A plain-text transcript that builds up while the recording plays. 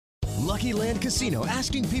Lucky Land Casino,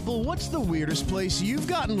 asking people, what's the weirdest place you've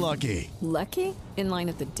gotten lucky? Lucky? In line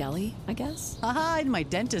at the deli, I guess? Aha, in my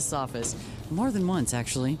dentist's office. More than once,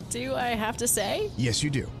 actually. Do I have to say? Yes, you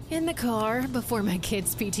do. In the car before my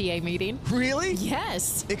kids' PTA meeting. Really?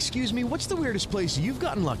 Yes. Excuse me, what's the weirdest place you've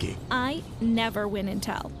gotten lucky? I never win and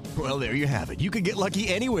tell. Well, there you have it. You can get lucky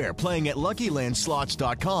anywhere, playing at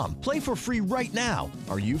LuckyLandSlots.com. Play for free right now.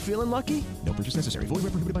 Are you feeling lucky? No purchase necessary. Void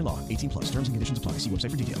where prohibited by law. 18 plus. Terms and conditions apply. See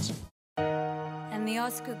website for details. And the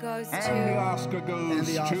Oscar goes to... And the Oscar goes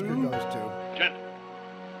to... Gentlemen,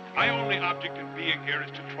 my only object in being here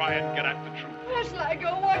is to try and get at the truth. Where shall I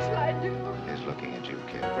go? What shall I do? He's looking at you,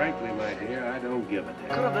 kid. Frankly, my dear, I don't give a damn.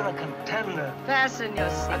 Could have been a contender. Fasten your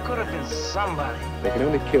I could have been somebody. They can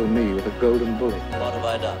only kill me with a golden bullet. What have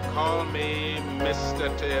I done? Call me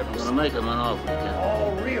Mr. Tibbs. I'm gonna make him an offer, kid.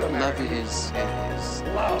 All real Love is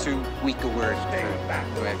too weak a word.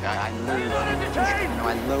 I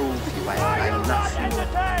loathe you. I love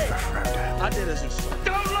you. I did as instructed.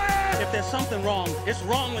 Don't laugh! If there's something wrong, it's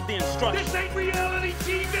wrong with the instruction. This ain't reality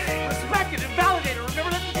TV! Respect it and validate it. Remember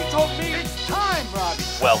that's what you told me? It's time, Robbie!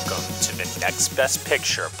 Welcome to the Next Best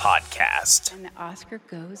Picture podcast. And the Oscar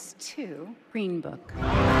goes to Green Book.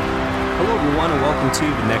 Hello, everyone, and welcome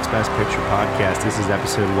to the Next Best Picture podcast. This is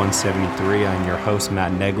episode 173. I'm your host,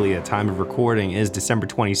 Matt Negley. The time of recording is December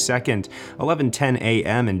 22nd, 11:10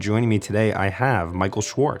 a.m., and joining me today, I have Michael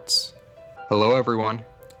Schwartz. Hello, everyone.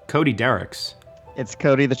 Cody Derricks. It's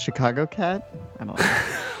Cody the Chicago Cat. I don't know.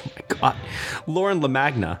 Oh my God. Lauren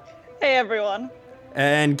LaMagna. Hey, everyone.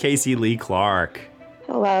 And Casey Lee Clark.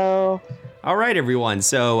 Hello. All right, everyone.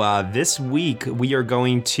 So this week we are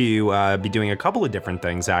going to be doing a couple of different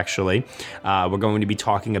things, actually. We're going to be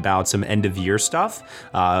talking about some end of year stuff.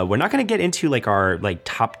 We're not going to get into our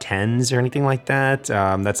top 10s or anything like that.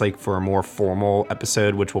 That's for a more formal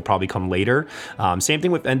episode, which will probably come later. Same thing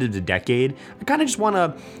with end of the decade. I kind of just want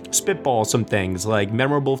to spitball some things like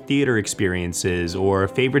memorable theater experiences or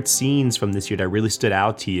favorite scenes from this year that really stood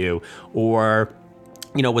out to you, or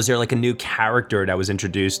was there a new character that was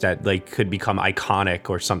introduced that could become iconic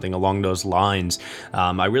or something along those lines?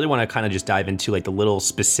 I really want to kind of just dive into the little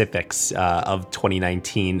specifics of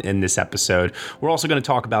 2019 in this episode. We're also going to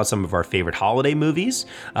talk about some of our favorite holiday movies.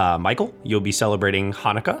 Michael, you'll be celebrating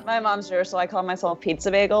Hanukkah. My mom's Jewish, so I call myself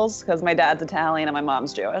Pizza Bagels because my dad's Italian and my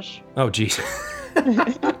mom's Jewish. Oh, geez.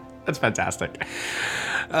 That's fantastic.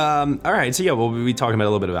 All right, so we'll be talking about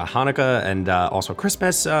a little bit about Hanukkah and also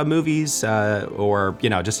Christmas movies, or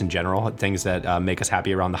just in general things that make us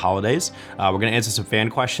happy around the holidays. We're going to answer some fan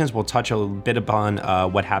questions. We'll touch a bit upon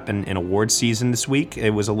what happened in awards season this week.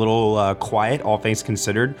 It was a little quiet, all things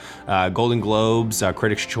considered. Golden Globes,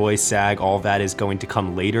 Critics' Choice, SAG, all that is going to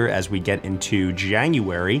come later as we get into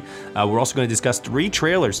January. We're also going to discuss 3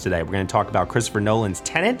 trailers today. We're going to talk about Christopher Nolan's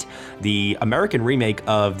Tenet, the American remake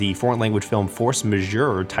of the foreign language film Force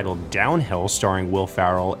Majeure, titled Downhill, starring Will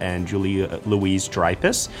Ferrell and Julia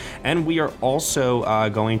Louis-Dreyfus. And we are also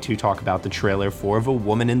going to talk about the trailer for The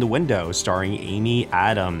Woman in the Window, starring Amy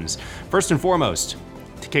Adams. First and foremost,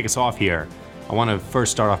 to kick us off here, I want to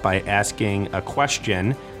first start off by asking a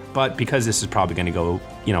question, but because this is probably going to go,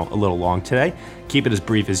 a little long today, keep it as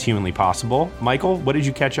brief as humanly possible. Michael, what did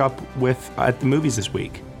you catch up with at the movies this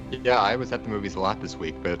week? Yeah, I was at the movies a lot this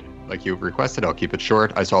week, but like you requested, I'll keep it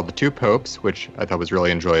short. I saw The Two Popes, which I thought was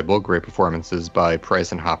really enjoyable. Great performances by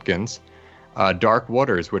Price and Hopkins. Dark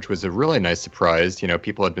Waters, which was a really nice surprise.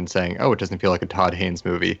 People had been saying, oh, it doesn't feel like a Todd Haynes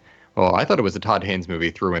movie. Well, I thought it was a Todd Haynes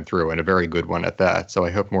movie through and through, and a very good one at that. So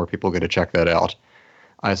I hope more people get to check that out.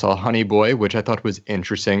 I saw Honey Boy, which I thought was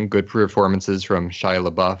interesting. Good performances from Shia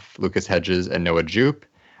LaBeouf, Lucas Hedges, and Noah Jupe.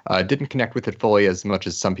 Didn't connect with it fully as much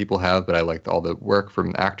as some people have, but I liked all the work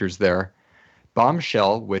from actors there.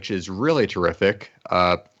 Bombshell, which is really terrific,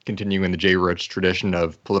 continuing the Jay Roach tradition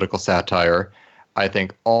of political satire. I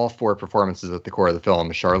think all 4 performances at the core of the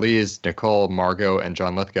film, Charlize, Nicole, Margot, and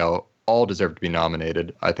John Lithgow, all deserve to be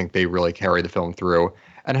nominated. I think they really carry the film through,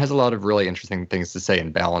 and has a lot of really interesting things to say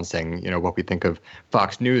in balancing, what we think of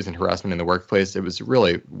Fox News and harassment in the workplace. It was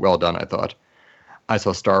really well done, I thought. I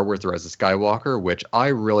saw Star Wars: The Rise of Skywalker, which I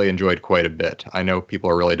really enjoyed quite a bit. I know people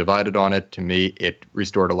are really divided on it. To me, it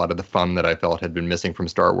restored a lot of the fun that I felt had been missing from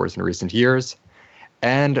Star Wars in recent years.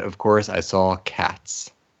 And, of course, I saw Cats,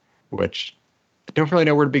 which I don't really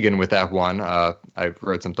know where to begin with that one. I've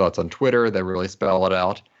wrote some thoughts on Twitter that really spell it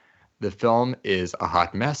out. The film is a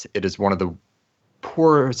hot mess. It is one of the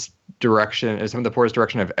poorest direction, some of the poorest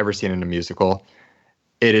direction I've ever seen in a musical.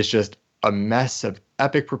 It is just a mess of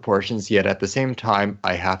epic proportions, yet at the same time,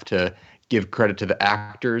 I have to give credit to the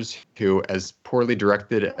actors who, as poorly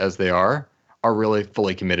directed as they are are really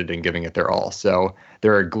fully committed in giving it their all. So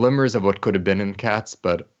there are glimmers of what could have been in Cats,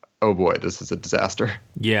 but oh boy, this is a disaster.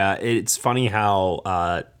 Yeah, it's funny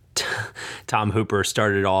how Tom Hooper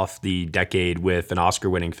started off the decade with an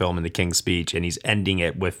Oscar-winning film in The King's Speech, and he's ending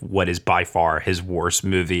it with what is by far his worst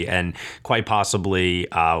movie, and quite possibly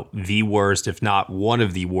the worst, if not one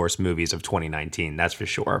of the worst movies of 2019. That's for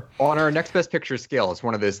sure. On our Next Best Picture scale, it's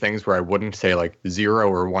one of those things where I wouldn't say like 0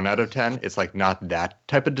 or 1 out of 10. It's like not that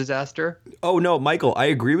type of disaster. Oh no, Michael, I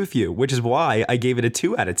agree with you, which is why I gave it a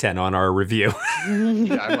 2 out of 10 on our review.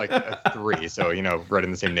 Yeah, I'm like a 3, so right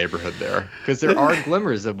in the same neighborhood there, because there are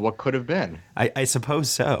glimmers of what could have been. I suppose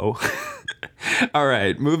so. All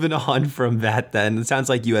right, moving on from that then. It sounds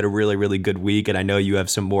like you had a really, really good week, and I know you have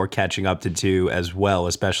some more catching up to do as well,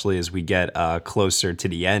 especially as we get closer to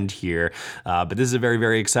the end here. But this is a very,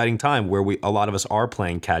 very exciting time where a lot of us are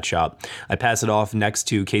playing catch up. I pass it off next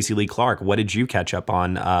to Casey Lee Clark. What did you catch up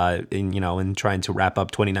on in trying to wrap up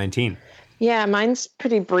 2019? Yeah, mine's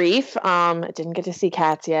pretty brief. I didn't get to see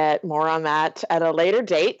Cats yet. More on that at a later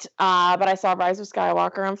date. But I saw Rise of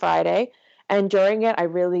Skywalker on Friday, and during it, I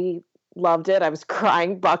really loved it. I was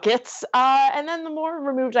crying buckets. And then the more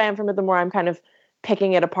removed I am from it, the more I'm kind of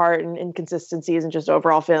picking it apart and inconsistencies and just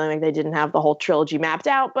overall feeling like they didn't have the whole trilogy mapped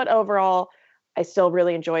out. But overall, I still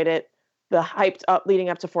really enjoyed it. The hyped up leading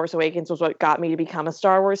up to Force Awakens was what got me to become a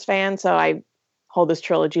Star Wars fan. So I hold this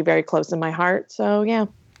trilogy very close in my heart. So yeah.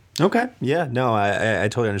 Okay. Yeah, no, I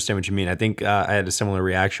totally understand what you mean. I think I had a similar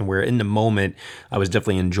reaction where in the moment I was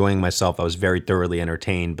definitely enjoying myself. I was very thoroughly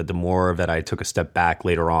entertained. But the more that I took a step back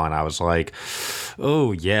later on, I was like,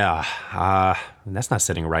 oh, yeah, that's not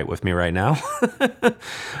sitting right with me right now.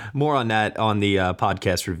 More on that on the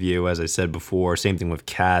podcast review, as I said before. Same thing with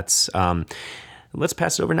Cats. Let's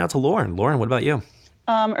pass it over now to Lauren. Lauren, what about you?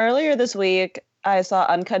 Earlier this week, I saw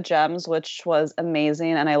Uncut Gems, which was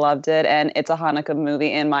amazing, and I loved it. And it's a Hanukkah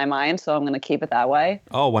movie in my mind, so I'm going to keep it that way.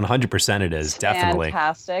 Oh, 100% it is, definitely.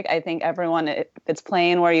 Fantastic. I think everyone, if it's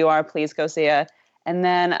playing where you are, please go see it. And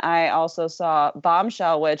then I also saw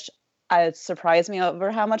Bombshell, which surprised me over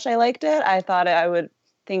how much I liked it. I thought I would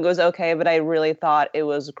think it was okay, but I really thought it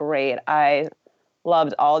was great. I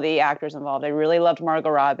loved all the actors involved. I really loved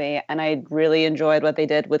Margot Robbie, and I really enjoyed what they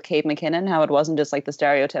did with Kate McKinnon, how it wasn't just like the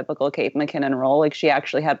stereotypical Kate McKinnon role. Like, she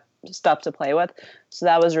actually had stuff to play with. So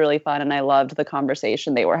that was really fun, and I loved the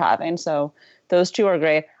conversation they were having. So those two are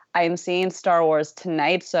great. I am seeing Star Wars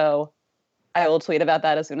tonight, so I will tweet about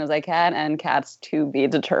that as soon as I can, and Cats to be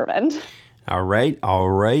determined. All right.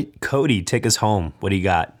 Cody, take us home. What do you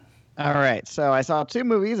got? All right, so I saw 2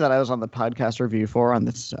 movies that I was on the podcast review for on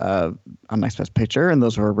this on Next Best Picture, and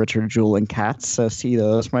those were Richard Jewell and Cats. So see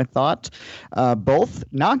those, my thought. Both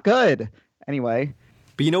not good. Anyway.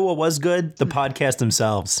 But you know what was good? The podcast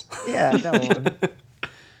themselves. Yeah, no,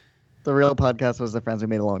 the real podcast was the friends we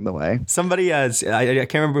made along the way. Somebody, I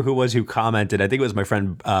can't remember who it was who commented. I think it was my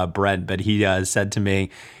friend Brent, but he said to me,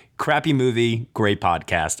 crappy movie, great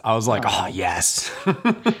podcast. I was like, oh yes.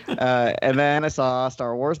 And then I saw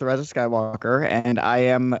Star Wars, The Rise of Skywalker, and I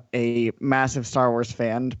am a massive Star Wars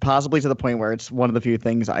fan, possibly to the point where it's one of the few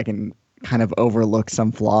things I can kind of overlook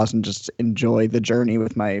some flaws and just enjoy the journey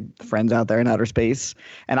with my friends out there in outer space.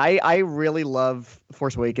 And I really love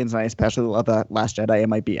Force Awakens, and I especially love The Last Jedi. It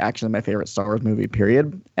might be actually my favorite Star Wars movie,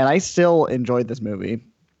 period. And I still enjoyed this movie.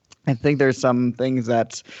 I think there's some things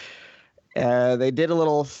that they did a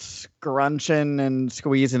little scrunching and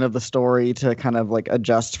squeezing of the story to kind of like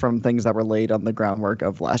adjust from things that were laid on the groundwork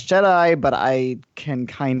of Last Jedi, but I can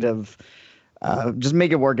kind of just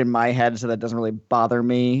make it work in my head so that doesn't really bother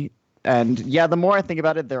me. And yeah, the more I think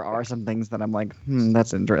about it, there are some things that I'm like,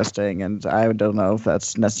 that's interesting. And I don't know if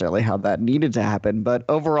that's necessarily how that needed to happen. But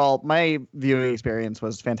overall, my viewing experience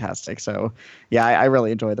was fantastic. So yeah, I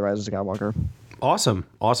really enjoyed The Rise of Skywalker. Awesome.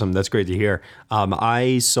 That's great to hear.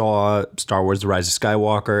 I saw Star Wars: The Rise of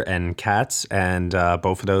Skywalker and Cats, and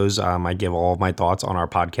both of those, I give all of my thoughts on our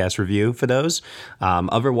podcast review for those.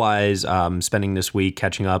 Otherwise, spending this week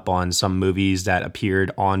catching up on some movies that appeared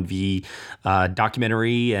on the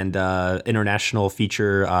documentary and international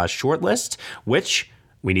feature shortlist, which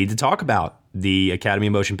we need to talk about. The Academy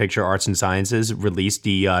of Motion Picture Arts and Sciences released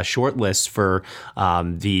the short list for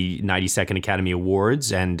the 92nd Academy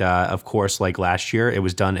Awards. And of course, like last year, it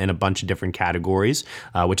was done in a bunch of different categories,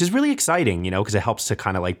 which is really exciting, because it helps to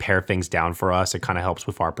kind of like pare things down for us. It kind of helps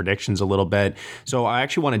with our predictions a little bit. So I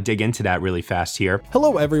actually want to dig into that really fast here.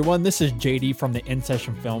 Hello, everyone. This is JD from the In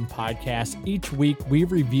Session Film Podcast. Each week, we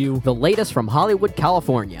review the latest from Hollywood,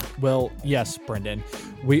 California. Well, yes, Brendan.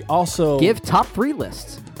 We also give top 3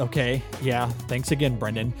 lists. Okay, yeah. Thanks again,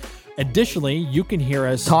 Brendan. Additionally, you can hear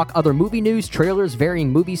us talk other movie news, trailers, varying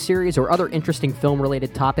movie series, or other interesting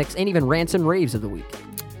film-related topics, and even rants and raves of the week.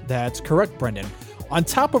 That's correct, Brendan. On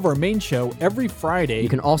top of our main show, every Friday... You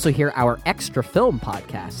can also hear our extra film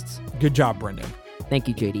podcasts. Good job, Brendan. Thank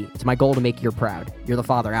you, JD. It's my goal to make you proud. You're the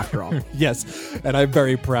father, after all. Yes, and I'm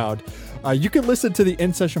very proud. You can listen to the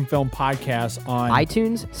In Session Film podcast on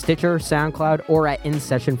iTunes, Stitcher, SoundCloud, or at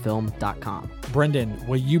InSessionFilm.com. Brendan,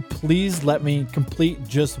 will you please let me complete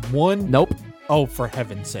just one? Nope. Oh, for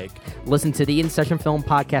heaven's sake. Listen to the In Session Film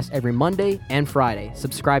podcast every Monday and Friday.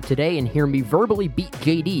 Subscribe today and hear me verbally beat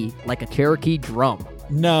JD like a Cherokee drum.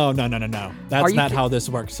 No. That's not how this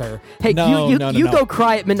works, sir. Hey, you go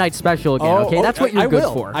cry at Midnight Special again, okay? That's what you're good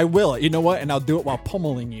for. I will. You know what? And I'll do it while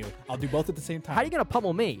pummeling you. I'll do both at the same time. How are you going to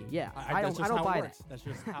pummel me? Yeah, I don't buy that. That's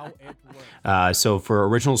just how it works. So for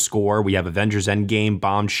original score, we have Avengers Endgame,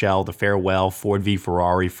 Bombshell, The Farewell, Ford v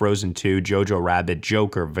Ferrari, Frozen 2, Jojo Rabbit,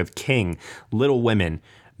 Joker, The King, Little Women,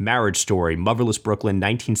 Marriage Story, Motherless Brooklyn,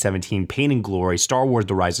 1917, Pain and Glory, Star Wars: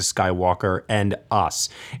 The Rise of Skywalker, and Us.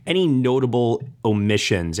 Any notable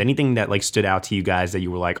omissions? Anything that stood out to you guys that you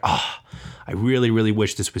were like, oh, I really, really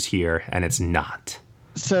wish this was here, and it's not?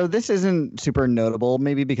 So this isn't super notable,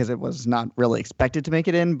 maybe because it was not really expected to make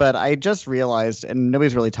it in, but I just realized, and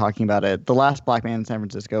nobody's really talking about it, The Last Black Man in San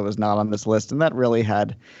Francisco was not on this list, and that really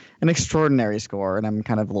had an extraordinary score, and I'm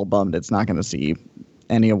kind of a little bummed it's not going to see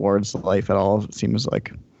any awards life at all, it seems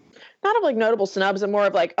like. Not of notable snubs, and more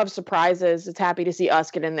of surprises. It's happy to see Us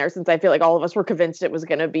get in there, since I feel like all of us were convinced it was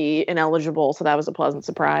going to be ineligible, so that was a pleasant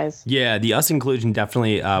surprise. Yeah, the Us inclusion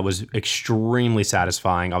definitely was extremely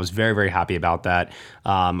satisfying. I was very, very happy about that.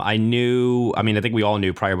 I think we all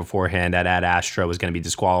knew beforehand that Ad Astra was going to be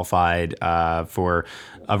disqualified for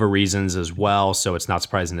other reasons as well, so it's not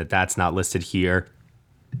surprising that that's not listed here.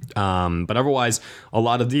 But otherwise, a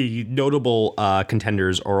lot of the notable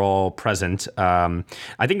contenders are all present. I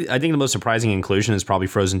think the most surprising inclusion is probably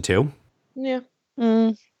Frozen 2. Yeah.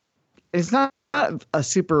 It's not a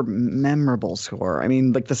super memorable score. I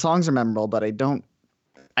mean, the songs are memorable, but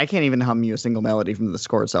I can't even hum you a single melody from the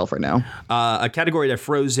score itself right now. A category that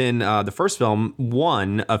Frozen, the first film,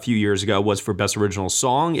 won a few years ago was for Best Original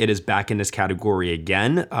Song. It is back in this category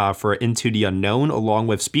again for Into the Unknown, along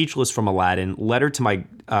with Speechless from Aladdin, Letter to My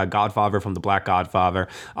Godfather from The Black Godfather,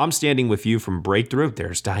 I'm Standing With You from Breakthrough.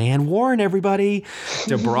 There's Diane Warren, everybody.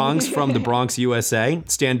 The Bronx from The Bronx, USA.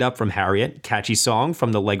 Stand Up from Harriet. Catchy Song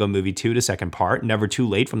from the Lego Movie 2, the second part. Never Too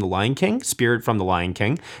Late from The Lion King. Spirit from The Lion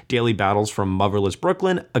King. Daily Battles from Motherless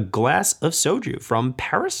Brooklyn. A Glass of Soju from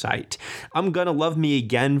Parasite. I'm Gonna Love Me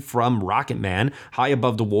Again from Rocket Man. High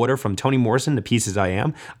Above the Water from Toni Morrison, The Pieces I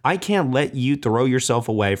Am. I Can't Let You Throw Yourself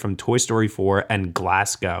Away from Toy Story 4. And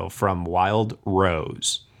Glasgow from Wild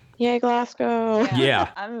Rose. Yay, Glasgow. Yeah.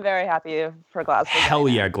 I'm very happy for Glasgow. Hell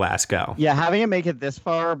yeah, Glasgow. Yeah, having it make it this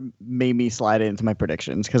far made me slide it into my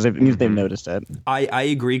predictions because it means they've noticed it. I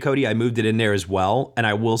agree, Cody. I moved it in there as well. And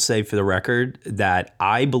I will say for the record that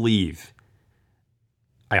I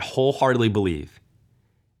wholeheartedly believe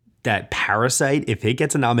that Parasite, if it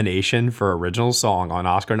gets a nomination for original song on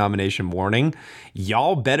Oscar nomination morning,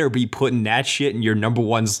 y'all better be putting that shit in your number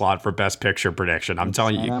one slot for Best Picture prediction. I'm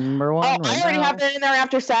telling you. Number one. Oh, I already have that in there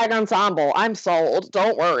after SAG Ensemble. I'm sold.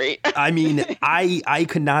 Don't worry. I mean, I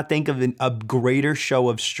could not think of a greater show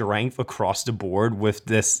of strength across the board with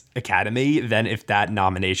this Academy than if that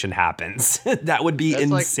nomination happens. That would be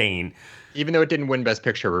insane. Even though it didn't win Best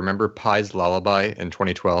Picture, remember Pi's Lullaby in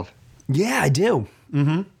 2012? Yeah, I do.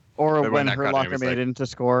 Mm-hmm. Or when Hurt Locker made it into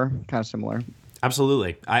score, kind of similar.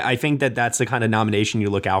 Absolutely. I think that's the kind of nomination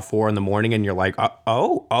you look out for in the morning and you're like,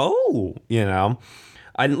 you know.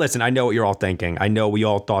 Listen, I know what you're all thinking. I know we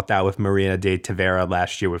all thought that with Marina de Tavera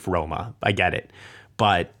last year with Roma. I get it.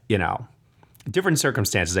 But, different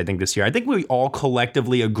circumstances, I think, this year. I think we all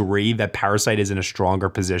collectively agree that Parasite is in a stronger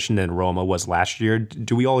position than Roma was last year.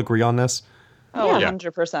 Do we all agree on this? Oh, yeah.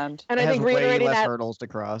 100%. And I think reiterating way less that hurdles to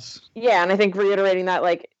cross. Yeah, and I think reiterating that,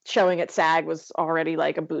 showing at SAG was already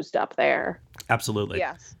a boost up there. Absolutely.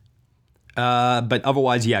 Yes. But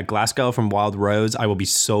otherwise, yeah, Glasgow from Wild Rose, I will be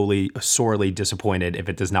sorely disappointed if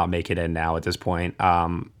it does not make it in now at this point.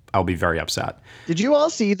 I'll be very upset. Did you all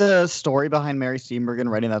see the story behind Mary Steenburgen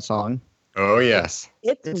writing that song? Oh, yes.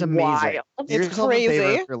 It's amazing. Wild. It's crazy.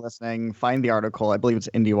 If you're listening, find the article. I believe it's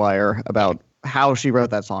IndieWire about how she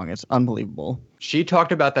wrote that song. It's unbelievable. She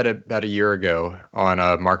talked about that about a year ago on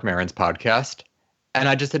Mark Maron's podcast, and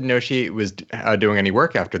I just didn't know she was doing any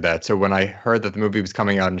work after that. So when I heard that the movie was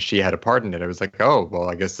coming out and she had a part in it, I was like, oh, well,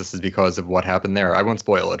 I guess this is because of what happened there. I won't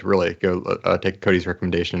spoil it, really. Go take Cody's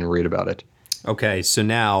recommendation and read about it. Okay, so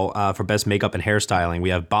now for best makeup and hairstyling, we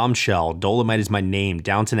have Bombshell, Dolomite Is My Name,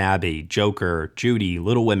 Downton Abbey, Joker, Judy,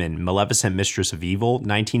 Little Women, Maleficent, Mistress of Evil,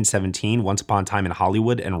 1917, Once Upon a Time in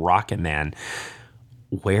Hollywood, and Rocketman.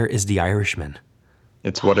 Where is The Irishman?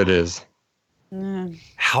 It's what it is.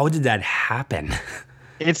 How did that happen?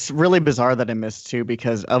 It's really bizarre that I missed two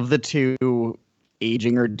because of the two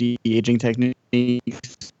aging or de-aging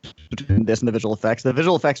techniques between this and the visual effects. The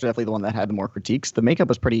visual effects are definitely the one that had more critiques. The makeup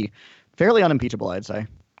was fairly unimpeachable, I'd say.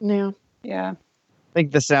 Yeah. Yeah. I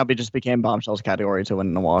think this now just became Bombshell's category to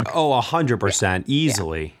win in a walk. Oh, 100%.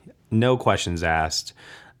 Easily. Yeah. No questions asked.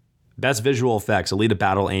 Best visual effects, Alita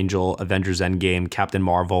Battle Angel, Avengers Endgame, Captain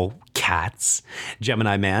Marvel, Cats,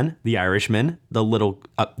 Gemini Man, The Irishman, I was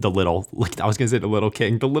going to say The Little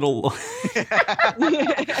King, The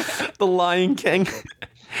Lion King,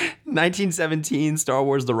 1917, Star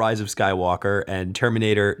Wars The Rise of Skywalker, and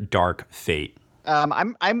Terminator Dark Fate.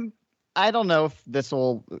 I don't know if this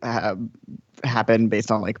will happen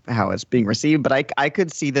based on like how it's being received, but I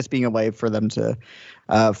could see this being a way for them to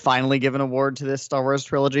finally give an award to this Star Wars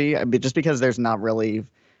trilogy, just because there's not really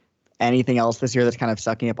anything else this year that's kind of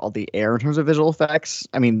sucking up all the air in terms of visual effects.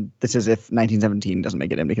 I mean, this is if 1917 doesn't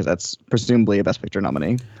make it in, because that's presumably a Best Picture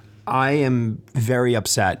nominee. I am very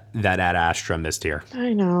upset that Ad Astra missed here.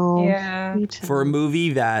 I know. Yeah. For a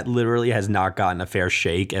movie that literally has not gotten a fair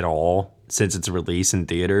shake at all since its release in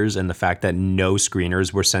theaters, and the fact that no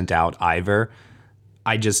screeners were sent out either,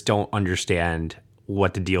 I just don't understand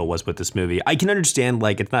what the deal was with this movie. I can understand,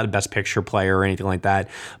 like, it's not a Best Picture player or anything like that,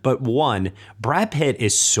 but one, Brad Pitt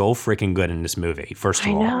is so freaking good in this movie, first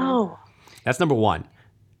of all. I know. That's number one.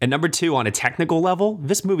 And number two, on a technical level,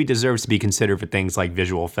 this movie deserves to be considered for things like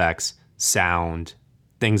visual effects, sound,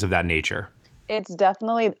 things of that nature. It's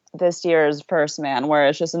definitely this year's First Man, where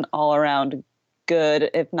it's just an all-around good,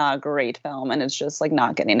 if not great film, and it's just like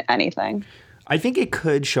not getting anything. I think it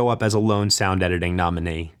could show up as a lone sound editing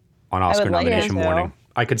nominee on Oscar nomination morning.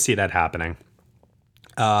 I could see that happening.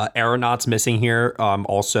 Aeronauts missing here.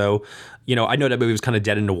 Also, you know, I know that movie was kind of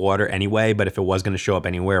dead in the water anyway, but if it was going to show up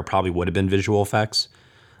anywhere, it probably would have been visual effects.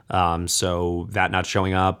 So that not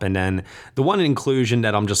showing up. And then the one inclusion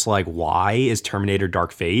that I'm just like, why is Terminator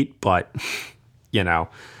Dark Fate? But, you know,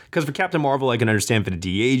 because for Captain Marvel, I can understand for the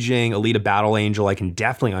de-aging. Alita Battle Angel, I can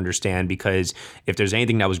definitely understand, because if there's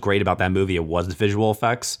anything that was great about that movie, it was the visual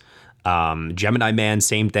effects. Gemini Man,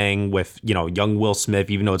 same thing with, you know, young Will Smith,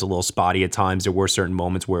 even though it's a little spotty at times, there were certain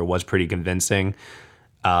moments where it was pretty convincing.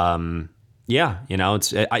 Yeah, you know,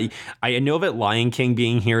 it's I know that Lion King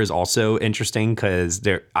being here is also interesting, because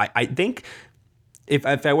I think if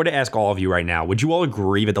I were to ask all of you right now, would you all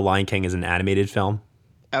agree that The Lion King is an animated film?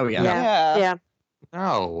 Oh, yeah. Yeah.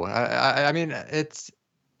 No, I mean, it's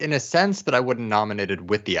in a sense, but I wouldn't nominate it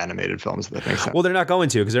with the animated films, if that makes sense. Well, they're not going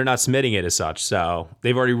to, because they're not submitting it as such. So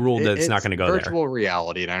they've already ruled that it's not going to go there. It's virtual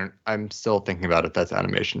reality, and I'm still thinking about if that's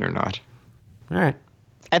animation or not. All right.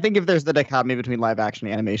 I think if there's the dichotomy between live action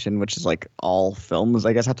and animation, which is like all films,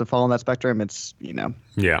 I guess, have to fall in that spectrum, it's, you know.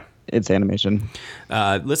 Yeah. It's animation.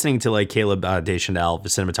 Listening to like Caleb Deschanel, the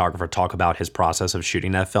cinematographer, talk about his process of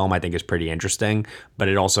shooting that film, I think is pretty interesting. But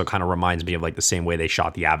it also kind of reminds me of like the same way they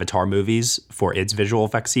shot the Avatar movies for its visual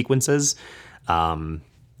effects sequences. Yeah,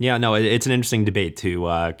 no, it's an interesting debate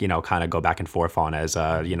to, you know, kind of go back and forth on as,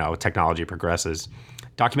 you know, technology progresses.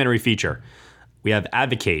 Documentary feature. We have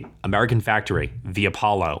Advocate, American Factory, The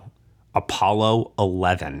Apollo, Apollo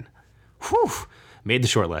 11. Whew. Made the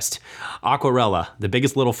short list. Aquarella, The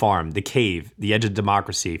Biggest Little Farm, The Cave, The Edge of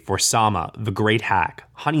Democracy, For Sama, The Great Hack,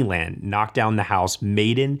 Honeyland, Knock Down the House,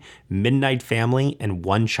 Maiden, Midnight Family, and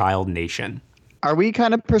One Child Nation. Are we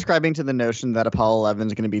kind of prescribing to the notion that Apollo 11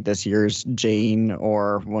 is going to be this year's Jane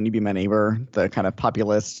or Won't You Be My Neighbor? The kind of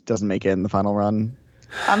populist doesn't make it in the final run.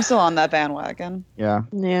 I'm still on that bandwagon. Yeah.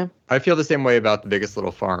 Yeah. I feel the same way about The Biggest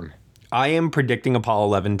Little Farm. I am predicting Apollo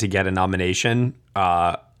 11 to get a nomination,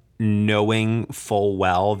 knowing full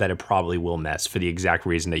well that it probably will miss for the exact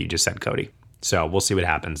reason that you just said, Cody. So we'll see what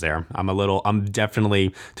happens there. I'm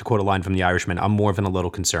definitely, to quote a line from The Irishman, I'm more than a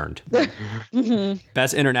little concerned.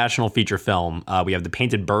 Best international feature film. We have The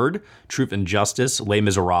Painted Bird, Truth and Justice, Les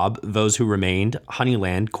Miserables, Those Who Remained,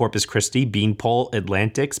 Honeyland, Corpus Christi, Beanpole,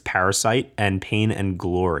 Atlantics, Parasite, and Pain and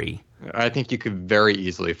Glory. I think you could very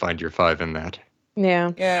easily find your five in that.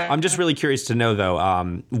 Yeah. I'm just really curious to know,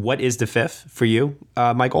 though, what is the fifth for you,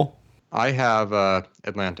 Michael? I have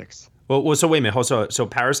Atlantics. Well, so wait a minute. So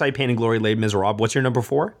Parasite, Pain and Glory, Les Miserables. What's your number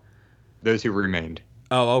 4? Those Who Remained.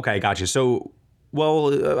 Oh, okay. Gotcha. So,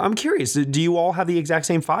 well, I'm curious. Do you all have the exact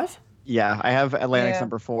same 5? Yeah, I have Atlantics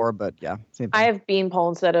number 4, but yeah. Same thing. I have Beanpole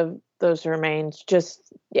instead of Those Who Remained.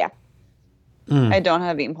 Just, yeah. I don't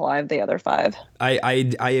have Eat, Play, the other 5.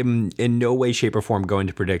 I am in no way, shape, or form going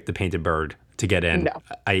to predict The Painted Bird to get in. No.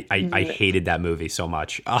 I hated that movie so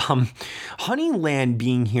much. Honeyland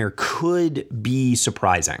being here could be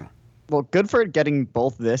surprising. Well, good for it getting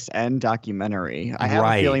both this and documentary. I have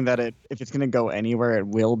a feeling that if it's going to go anywhere, it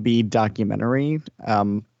will be documentary.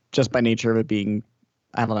 Just by nature of it being,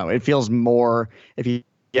 I don't know, it feels more, if you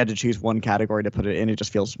had to choose one category to put it in, it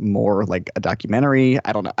just feels more like a documentary.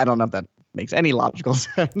 I don't know if that makes any logical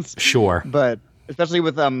sense. Sure. But especially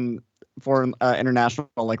with for international,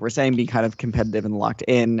 like we're saying, being kind of competitive and locked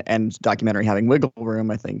in, and documentary having wiggle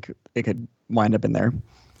room, I think it could wind up in there.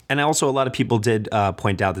 And also, a lot of people did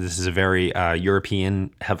point out that this is a very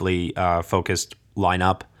European, heavily focused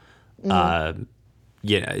lineup.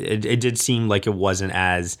 It did seem like it wasn't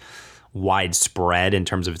as widespread in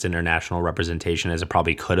terms of its international representation as it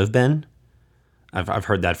probably could have been. I've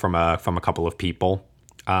heard that from a couple of people.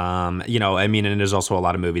 And there's also a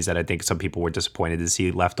lot of movies that I think some people were disappointed to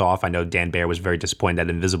see left off. I know Dan Baer was very disappointed that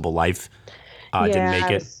Invisible Life didn't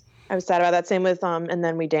make it. I was sad about that. Same with And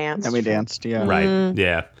Then We Danced. And We Danced, yeah. Right,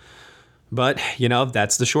 yeah. But,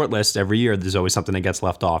 that's the short list. Every year, there's always something that gets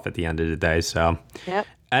left off at the end of the day. So, yep.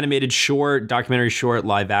 Animated short, documentary short,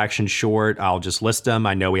 live action short. I'll just list them.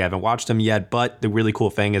 I know we haven't watched them yet, but the really cool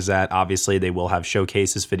thing is that obviously they will have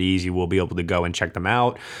showcases for these. You will be able to go and check them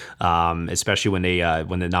out, especially when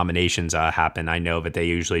the nominations happen. I know that they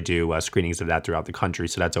usually do screenings of that throughout the country,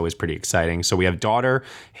 so that's always pretty exciting. So we have Daughter,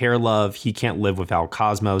 Hair Love, He Can't Live Without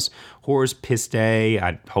Cosmos, Horrors Piste,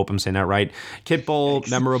 I hope I'm saying that right, Kit Bull,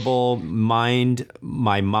 Memorable, My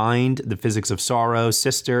Mind, The Physics of Sorrow,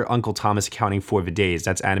 Sister, Uncle Thomas Accounting for the Days.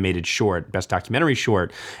 That's animated short. Best documentary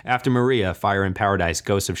short, After Maria, Fire in Paradise,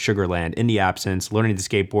 Ghosts of Sugarland, In the Absence, Learning to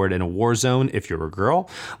Skateboard in a War Zone, If You're a Girl,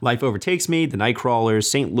 Life Overtakes Me, The Nightcrawlers,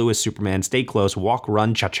 St. Louis Superman, Stay Close, Walk,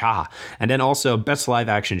 Run, Cha-Cha. And then also Best Live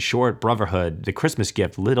Action Short, Brotherhood, The Christmas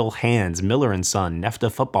Gift, Little Hands, Miller and Son,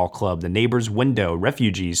 NEFTA Football Club, The Neighbor's Window,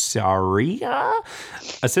 Refugees, Saria,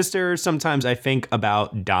 A Sister, Sometimes I Think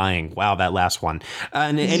About Dying. Wow, that last one.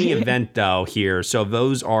 In any event, though, here, so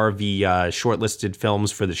those are the shortlisted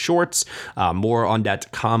films for the shorts. More on that to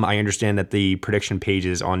come. I understand that the prediction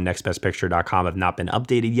pages on nextbestpicture.com have not been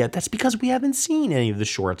updated yet. That's because we haven't seen any of the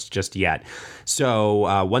shorts just yet.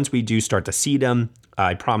 So once we do start to see them,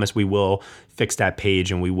 I promise we will fix that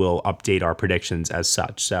page and we will update our predictions as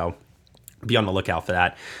such. So be on the lookout for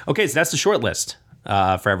that. Okay, so that's the short list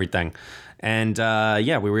for everything. And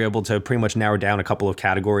we were able to pretty much narrow down a couple of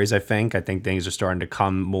categories, I think. I think things are starting to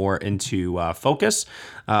come more into focus.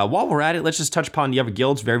 While we're at it, let's just touch upon the other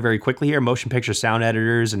guilds very, very quickly here. Motion Picture Sound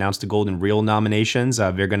Editors announced the Golden Reel nominations.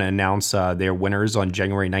 They're going to announce their winners on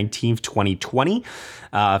January 19th, 2020.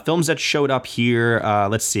 Films that showed up here,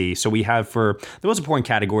 let's see. So we have for the most important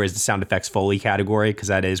category is the Sound Effects Foley category, because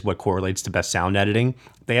that is what correlates to Best Sound Editing.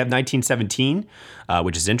 They have 1917,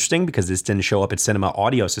 which is interesting because this didn't show up at Cinema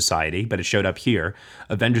Audio Society, but it showed up here.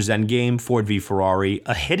 Avengers Endgame, Ford v Ferrari,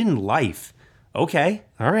 A Hidden Life. Okay,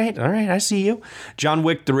 all right, I see you. John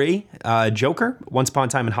Wick 3, Joker, Once Upon a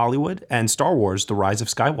Time in Hollywood, and Star Wars, The Rise of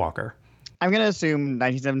Skywalker. I'm going to assume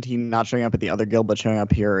 1917 not showing up at the other guild, but showing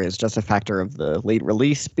up here is just a factor of the late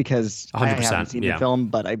release, because 100%, I haven't seen the film,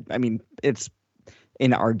 but I mean, it's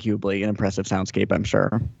inarguably an impressive soundscape, I'm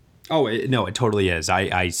sure. Oh, no, it totally is.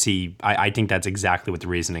 I think that's exactly what the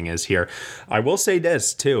reasoning is here. I will say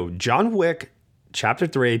this, too. John Wick Chapter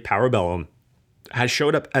 3, Parabellum, has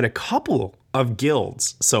showed up at a couple of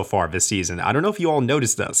guilds so far this season. I don't know if you all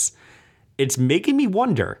noticed this. It's making me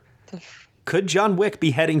wonder, could John Wick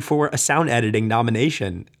be heading for a sound editing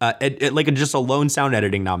nomination? Just a lone sound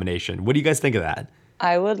editing nomination? What do you guys think of that?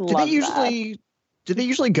 I would love that. Do they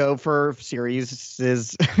usually go for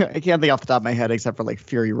series? I can't think off the top of my head, except for like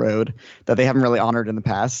Fury Road, that they haven't really honored in the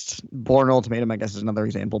past. Bourne Ultimatum, I guess, is another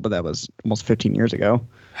example, but that was almost 15 years ago.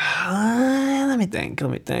 Let me think.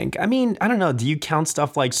 I mean, I don't know. Do you count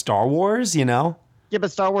stuff like Star Wars, Yeah,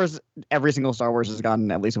 but Star Wars, every single Star Wars has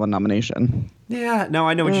gotten at least one nomination. Yeah, no,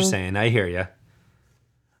 I know what you're saying. I hear you.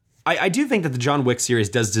 I do think that the John Wick series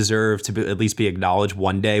does deserve to at least be acknowledged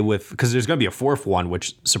one day because there's going to be a fourth one,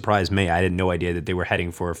 which surprised me. I had no idea that they were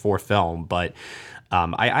heading for a fourth film, but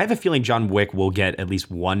I have a feeling John Wick will get at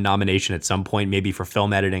least one nomination at some point, maybe for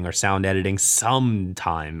film editing or sound editing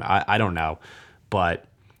sometime. I don't know, but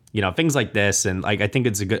things like this, and I think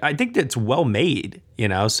it's well made,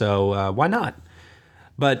 so why not?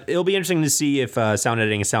 But it'll be interesting to see if sound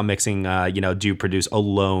editing and sound mixing, do produce a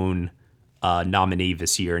lone nominee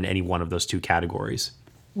this year in any one of those two categories.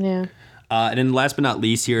 Yeah. And then last but not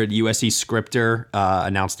least here, the USC Scripter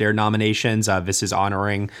announced their nominations. This is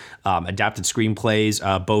honoring adapted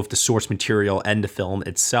screenplays, both the source material and the film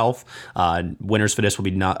itself. Winners for this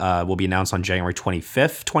will be announced on January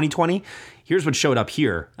 25th, 2020. Here's what showed up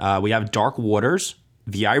here. We have Dark Waters,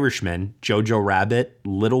 The Irishman, Jojo Rabbit,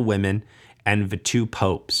 Little Women, and The Two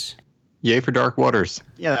Popes. Yay for Dark Waters.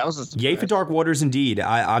 Yeah, that was Yay for Dark Waters indeed.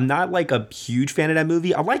 I'm not like a huge fan of that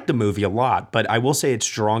movie. I like the movie a lot, but I will say its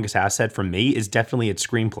strongest asset for me is definitely its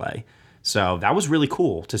screenplay. So that was really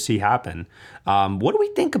cool to see happen. What do we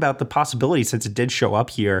think about the possibility since it did show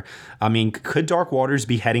up here? I mean, could Dark Waters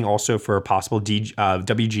be heading also for a possible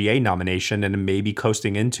WGA nomination and maybe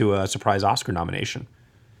coasting into a surprise Oscar nomination?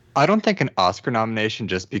 I don't think an Oscar nomination,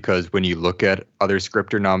 just because when you look at other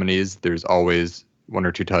Scripter nominees, there's always one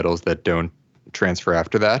or two titles that don't transfer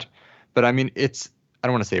after that. But I mean, I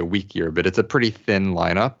don't want to say a weak year, but it's a pretty thin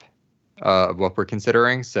lineup of what we're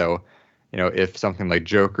considering. So, if something like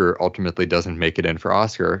Joker ultimately doesn't make it in for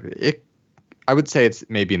Oscar, I would say it's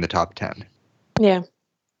maybe in the top 10. Yeah.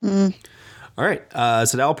 Mm. All right.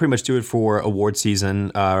 So that'll pretty much do it for award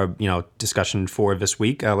season, discussion for this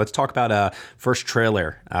week. Let's talk about first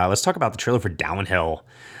trailer. Let's talk about the trailer for Downhill.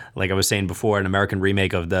 Like I was saying before, an American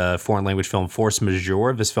remake of the foreign language film Force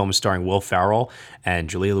Majeure. This film is starring Will Ferrell and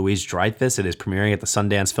Julia Louis-Dreyfus. It is premiering at the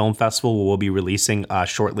Sundance Film Festival. We'll be releasing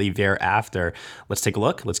shortly thereafter. Let's take a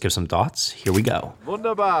look. Let's give some thoughts. Here we go.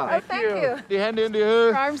 Wunderbar. Oh, thank you. Die Hände in die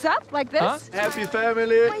Höhe. Arms up like this. Huh? Happy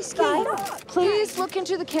family. Please look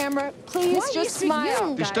into the camera. Please just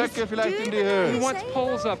smile. Die Stöcke vielleicht in die Höhe. He wants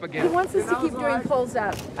pulls up again. He wants us to keep doing pulls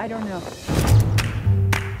up. I don't know.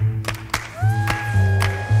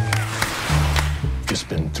 Just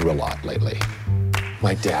been through a lot lately.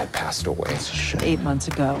 My dad passed away. 8 months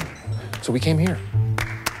ago. So we came here.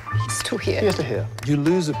 He's still here. Here's to here. You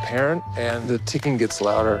lose a parent and the ticking gets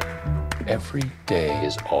louder. Every day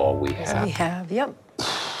is all we have. We have, yep.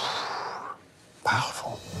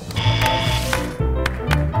 Powerful.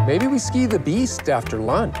 Maybe we ski the beast after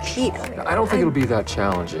lunch. Pete. I don't think it'll be that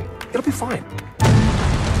challenging. It'll be fine.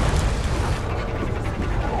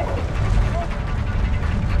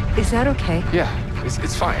 Is that okay? Yeah,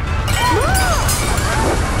 it's fine.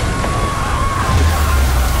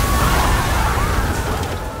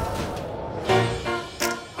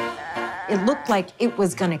 It looked like it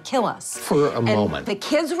was gonna kill us. For a moment. The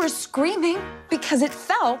kids were screaming because it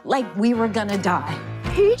felt like we were gonna die.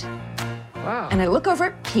 Pete? Wow. And I look over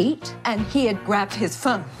at Pete, and he had grabbed his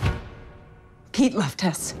phone. Pete left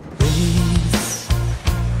us.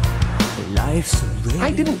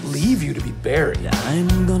 I didn't leave you to be buried.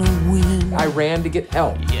 I'm gonna win. I ran to get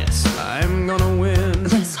help. Yes, I'm gonna win.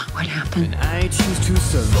 That's not what happened. And I choose to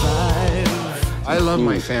survive. I love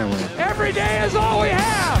my family. Every day is all we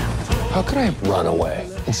have. How could I run away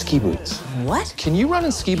in ski boots? What? Can you run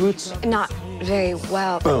in ski boots? Not very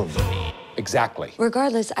well. Boom. Exactly.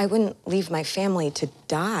 Regardless, I wouldn't leave my family to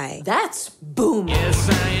die. That's boom. Yes,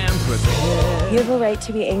 I am prepared. You have a right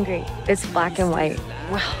to be angry. It's black and white.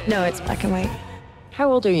 Well, no, it's black and white.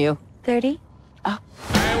 How old are you? 30? I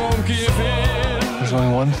won't give in. There's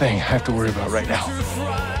only one thing I have to worry about right now,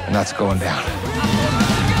 and that's going down.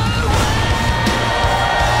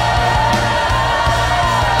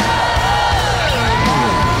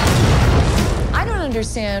 I don't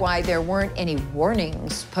understand why there weren't any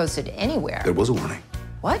warnings posted anywhere. There was a warning.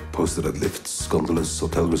 What? Posted at lifts, gondolas,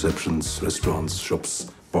 hotel receptions, restaurants,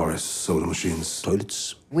 shops, bars, soda machines,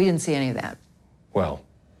 toilets. We didn't see any of that. Well,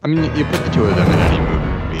 I mean, you put the two of them in any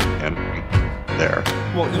movie and there.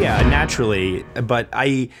 Well, yeah, naturally, but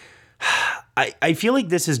I feel like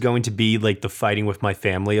this is going to be like the Fighting with My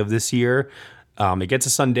Family of this year. It gets a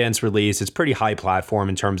Sundance release. It's pretty high platform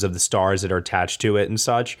in terms of the stars that are attached to it and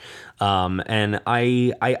such. And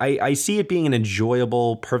I see it being an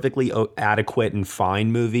enjoyable, perfectly adequate and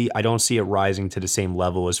fine movie. I don't see it rising to the same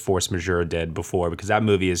level as Force Majeure did before, because that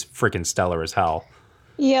movie is freaking stellar as hell.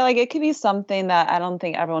 Yeah, like it could be something that I don't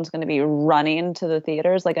think everyone's going to be running to the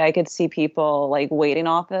theaters. Like I could see people like waiting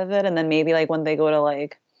off of it, and then maybe like when they go to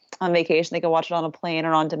like on vacation, they could watch it on a plane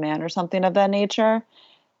or on demand or something of that nature.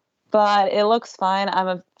 But it looks fine. I'm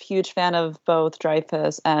a huge fan of both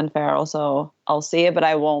Dreyfus and Ferrell, so I'll see it, but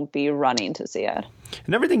I won't be running to see it.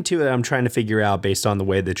 And everything too that I'm trying to figure out based on the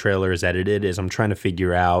way the trailer is edited is I'm trying to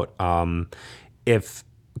figure out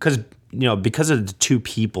because of the two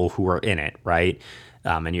people who are in it, right?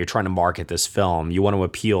 And you're trying to market this film, you want to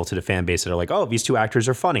appeal to the fan base that are like, oh, these two actors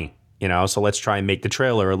are funny. So let's try and make the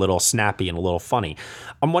trailer a little snappy and a little funny.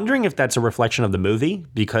 I'm wondering if that's a reflection of the movie,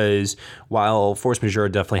 because while Force Majeure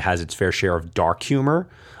definitely has its fair share of dark humor,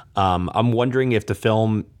 I'm wondering if the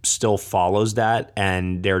film still follows that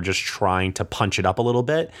and they're just trying to punch it up a little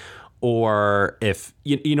bit, or if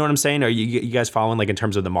you know what I'm saying. Are you guys following, like, in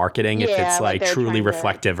terms of the marketing, if it's like truly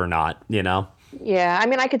reflective or not? You know? Yeah, I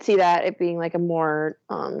mean, I could see that it being like a more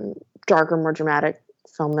darker, more dramatic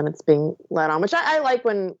film than it's being led on, which I like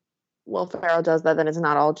when Will Ferrell does that. Then it's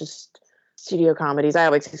not all just studio comedies. I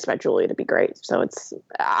always expect Julia to be great, so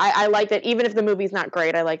I like that. Even if the movie's not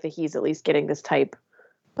great, I like that he's at least getting this type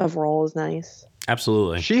of role is nice.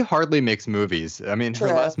 Absolutely. She hardly makes movies. I mean, her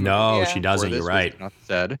last movie she doesn't. You're right. Enough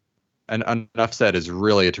Said. And Enough Said is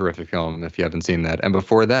really a terrific film if you haven't seen that. And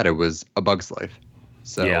before that, it was A Bug's Life.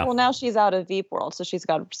 So Well, now she's out of Veep World, so she's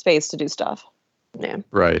got space to do stuff. Yeah.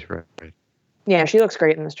 Right. Yeah, she looks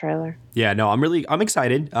great in this trailer. Yeah, no, I'm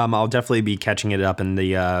excited. I'll definitely be catching it up in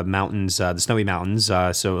the mountains, the snowy mountains. So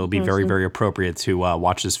it'll be very, very appropriate to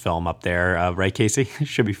watch this film up there. Right, Casey?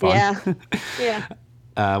 Should be fun. Yeah.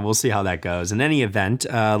 We'll see how that goes. In any event,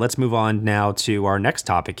 let's move on now to our next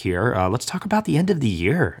topic here. Let's talk about the end of the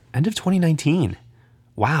year, end of 2019.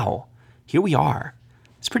 Wow, here we are.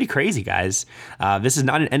 It's pretty crazy, guys. This is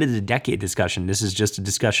not an end of the decade discussion. This is just a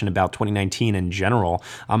discussion about 2019 in general.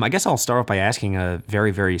 I guess I'll start off by asking a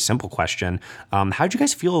very, very simple question. How'd you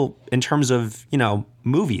guys feel in terms of,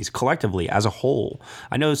 movies collectively as a whole?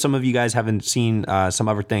 I know some of you guys haven't seen some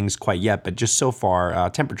other things quite yet, but just so far,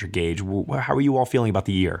 temperature gauge, how are you all feeling about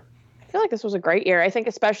the year? I feel like this was a great year. I think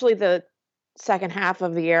especially the second half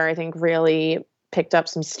of the year, I think really picked up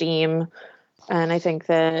some steam. And I think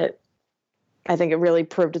it really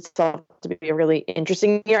proved itself to be a really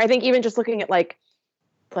interesting year. I think even just looking at like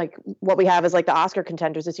what we have as like the Oscar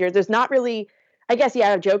contenders this year, there's not really, I guess,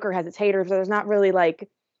 Joker has its haters, but there's not really like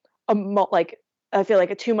I feel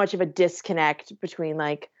like too much of a disconnect between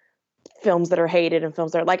like films that are hated and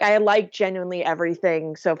films that are like, I like genuinely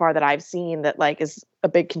everything so far that I've seen that like is a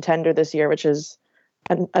big contender this year, which is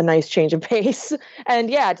a nice change of pace.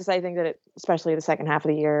 And I think that especially the second half of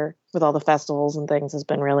the year with all the festivals and things has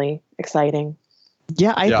been really exciting.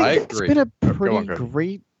 Yeah, I think it's agree. been a pretty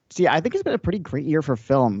great. See, I think it's been a pretty great year for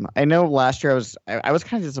film. I know last year I was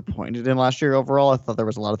kind of disappointed in last year overall. I thought there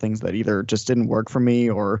was a lot of things that either just didn't work for me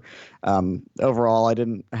or overall I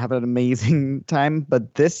didn't have an amazing time.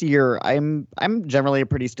 But this year I'm generally a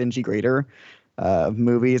pretty stingy grader of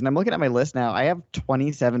movies, and I'm looking at my list now. I have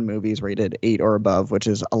 27 movies rated 8 or above, which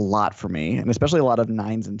is a lot for me, and especially a lot of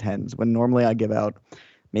 9s and 10s. When normally I give out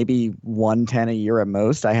maybe 1 10 a year at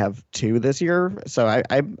most, I have 2 this year. So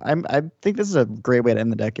I think this is a great way to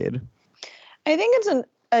end the decade. I think it's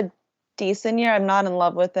a decent year. I'm not in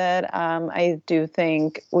love with it. I do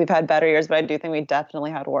think we've had better years, but I do think we definitely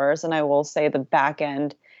had worse. And I will say the back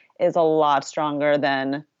end is a lot stronger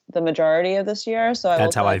than the majority of this year. So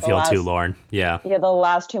that's how I feel too, Lauren. Yeah, the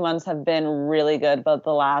last 2 months have been really good, but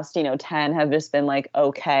the last 10 have just been like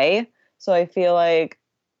okay. So I feel like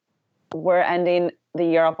we're ending the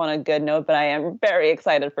year off on a good note, but I am very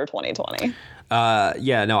excited for 2020.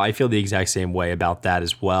 I feel the exact same way about that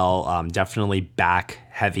as well. Definitely back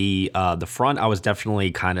heavy. The front, I was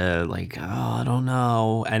definitely kind of like, I don't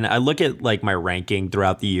know. And I look at like my ranking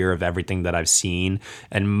throughout the year of everything that I've seen,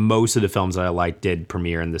 and most of the films that I liked did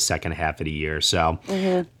premiere in the second half of the year. So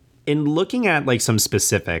in looking at like some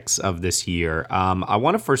specifics of this year, I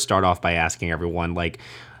want to first start off by asking everyone, like,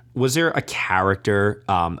 was there a character,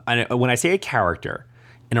 when I say a character,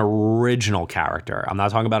 an original character, I'm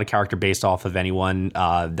not talking about a character based off of anyone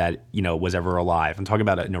that, was ever alive. I'm talking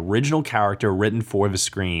about an original character written for the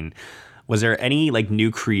screen. Was there any like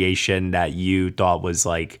new creation that you thought was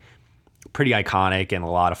like pretty iconic and a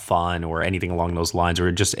lot of fun, or anything along those lines,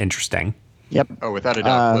 or just interesting? Yep. Oh, without a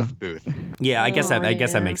doubt, Cliff Booth. Yeah, I guess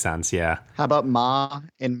that makes sense. Yeah. How about Ma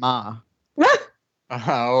in Ma?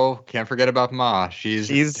 Oh, can't forget about Ma. She was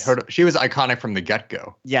iconic from the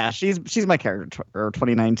get-go. Yeah, she's my character for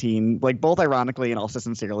 2019. Like, both ironically and also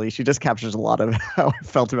sincerely. She just captures a lot of how I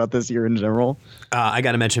felt about this year in general. I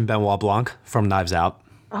got to mention Benoit Blanc from Knives Out.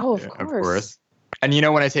 Oh, of course. And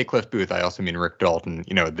when I say Cliff Booth, I also mean Rick Dalton.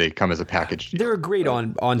 They come as a package. They're a great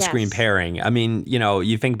on-screen pairing. I mean,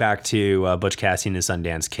 you think back to Butch Cassidy and the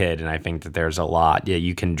Sundance Kid, and I think that there's a lot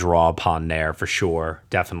you can draw upon there for sure.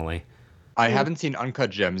 Definitely. I haven't seen Uncut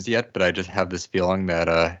Gems yet, but I just have this feeling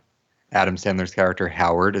that Adam Sandler's character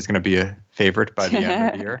Howard is going to be a favorite by the end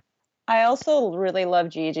of the year. I also really love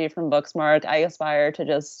Gigi from Booksmart. I aspire to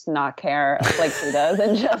just not care like she does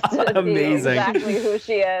and just to be exactly who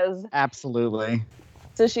she is. Absolutely.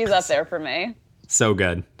 So she's up there for me. So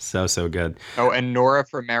good. So good. Oh, and Nora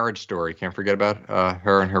from Marriage Story. Can't forget about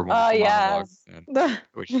her and her wonderful monologue,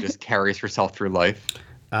 which just carries herself through life.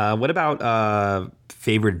 What about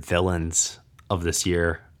favorite villains of this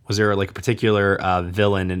year? Was there like a particular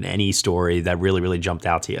villain in any story that really, really jumped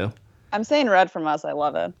out to you? I'm saying Red from Us. I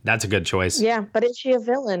love it. That's a good choice. Yeah, but is she a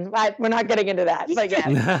villain? We're not getting into that. But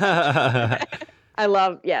yeah. I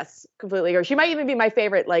love, yes, completely agree. She might even be my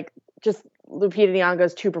favorite, like, just Lupita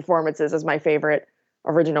Nyong'o's 2 performances as my favorite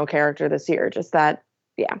original character this year. Just that,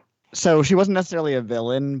 yeah. So she wasn't necessarily a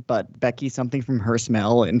villain, but Becky, something from her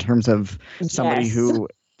smell in terms of somebody who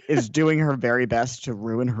is doing her very best to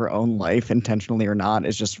ruin her own life, intentionally or not,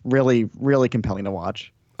 is just really, really compelling to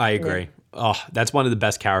watch. I agree. Oh, that's one of the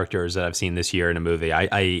best characters that I've seen this year in a movie.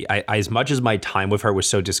 I as much as my time with her was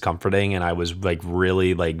so discomforting and I was like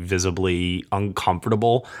really like visibly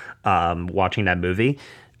uncomfortable watching that movie,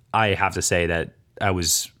 I have to say that I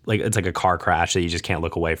was like, it's like a car crash that you just can't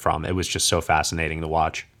look away from. It was just so fascinating to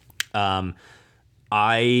watch. Michael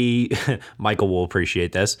will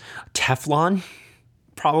appreciate this. Teflon,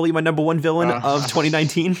 probably my number one villain of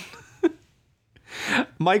 2019.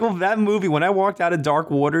 Michael, that movie, when I walked out of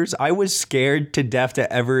Dark Waters, I was scared to death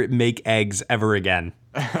to ever make eggs ever again.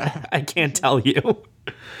 I can't tell you.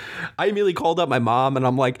 I immediately called up my mom and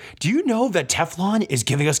I'm like, do you know that Teflon is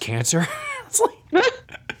giving us cancer? It's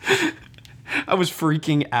like, I was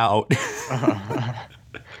freaking out.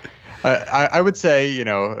 I would say, you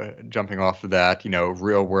know, jumping off of that, you know,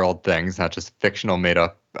 real world things, not just fictional made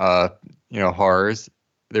up, you know, horrors.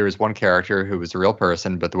 There was one character who was a real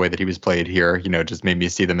person, but the way that he was played here, you know, just made me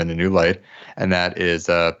see them in a new light. And that is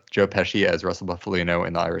Joe Pesci as Russell Bufalino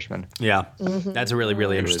in The Irishman. Yeah, that's a really,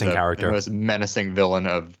 really interesting character. The most menacing villain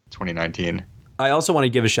of 2019. I also want to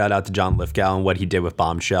give a shout out to John Lithgow and what he did with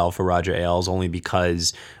Bombshell for Roger Ailes, only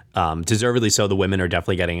because deservedly so, the women are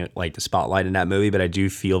definitely getting like the spotlight in that movie, but I do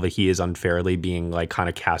feel that he is unfairly being like kind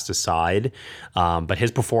of cast aside. But his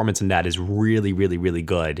performance in that is really, really, really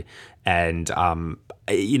good. And,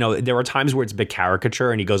 you know, there are times where it's a bit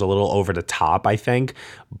caricature and he goes a little over the top, I think.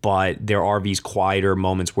 But there are these quieter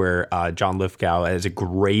moments where John Lithgow, as a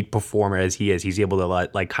great performer as he is, he's able to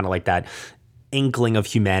let like kind of like that inkling of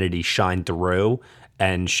humanity shine through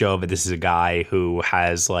and show that this is a guy who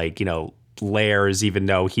has like, you know, layers, even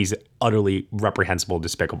though he's utterly reprehensible,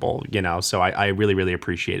 despicable, you know. So I really, really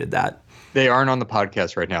appreciated that. They aren't on the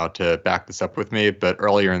podcast right now to back this up with me, but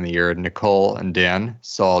earlier in the year, Nicole and Dan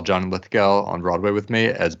saw John Lithgow on Broadway with me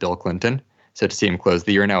as Bill Clinton. So to see him close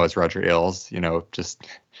the year now as Roger Ailes, you know, just,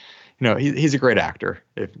 you know, he's a great actor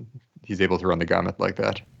if he's able to run the gamut like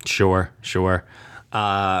that. Sure.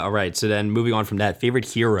 All right. So then moving on from that, favorite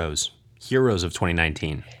heroes of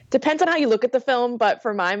 2019. Depends on how you look at the film, but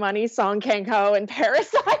for my money, Song Kang-ho and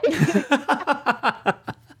Parasite.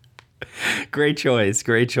 Great choice.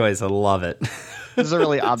 I love it. This is a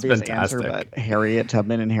really obvious answer, but Harriet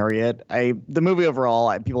Tubman and Harriet. The movie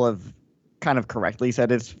overall, people have kind of correctly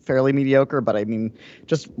said it's fairly mediocre, but I mean,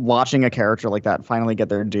 just watching a character like that finally get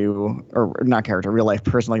their due, or not character, real life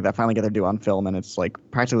person like that finally get their due on film, and it's like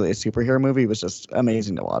practically a superhero movie, was just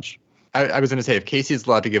amazing to watch. I was going to say, if Casey's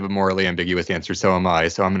allowed to give a morally ambiguous answer, so am I.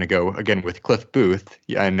 So I'm going to go again with Cliff Booth.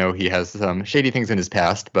 Yeah, I know he has some shady things in his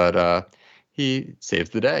past, but he saves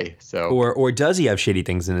the day. So or does he have shady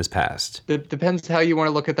things in his past? It depends how you want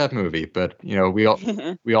to look at that movie. But you know, we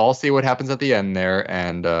all see what happens at the end there,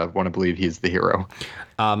 and want to believe he's the hero.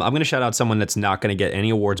 I'm going to shout out someone that's not going to get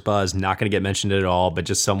any awards buzz, not going to get mentioned at all, but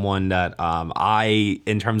just someone that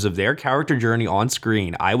in terms of their character journey on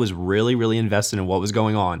screen, I was really, really invested in what was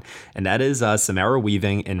going on. And that is Samara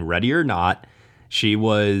Weaving in Ready or Not. She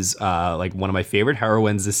was like one of my favorite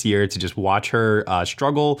heroines this year, to just watch her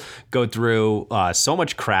struggle, go through so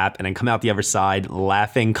much crap, and then come out the other side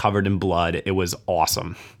laughing, covered in blood. It was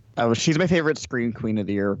awesome. She's my favorite scream queen of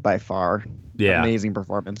the year by far. Yeah. Amazing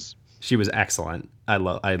performance. She was excellent. I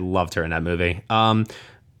loved her in that movie.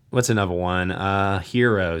 What's another one?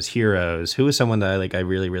 Heroes. Who was someone that I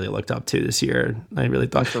really, really looked up to this year? I really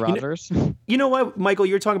thought Mr. Rogers. You know what, Michael?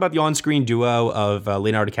 You're talking about the on-screen duo of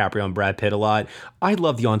Leonardo DiCaprio and Brad Pitt a lot. I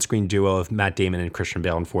love the on-screen duo of Matt Damon and Christian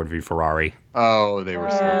Bale in Ford v Ferrari. Oh, they were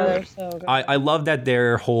so good. I love that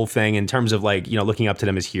their whole thing in terms of like, you know, looking up to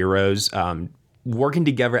them as heroes. Working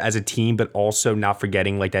together as a team, but also not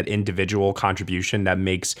forgetting like that individual contribution that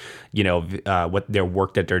makes, you know, what their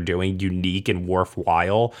work that they're doing unique and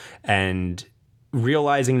worthwhile, and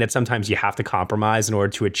realizing that sometimes you have to compromise in order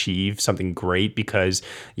to achieve something great, because,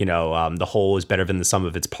 you know, the whole is better than the sum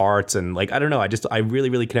of its parts. And like, I don't know, I really,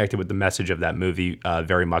 really connected with the message of that movie,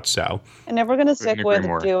 very much so. And if we're going to stick with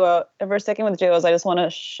duo, if we're sticking with duos, I just want to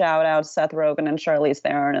shout out Seth Rogen and Charlize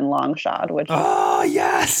Theron in Long Shot, which oh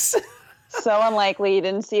yes. So unlikely, you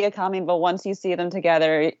didn't see it coming, but once you see them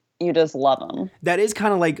together, you just love them. That is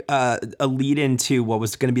kind of like a lead into what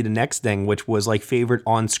was going to be the next thing, which was like favorite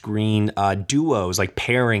on-screen duos, like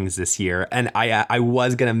pairings this year. And I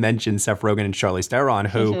was going to mention Seth Rogen and Charlize Theron,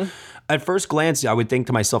 who at first glance, I would think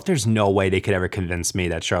to myself, there's no way they could ever convince me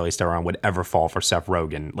that Charlize Theron would ever fall for Seth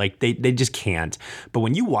Rogen. Like they just can't. But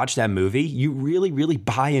when you watch that movie, you really, really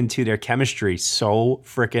buy into their chemistry so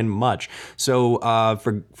freaking much. So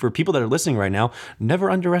for people that are listening right now, never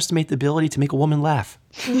underestimate the ability to make a woman laugh.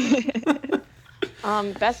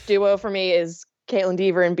 Best duo for me is Caitlin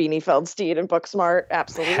Dever and Beanie Feldstein in Booksmart.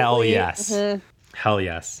 Absolutely. Hell yes. Hell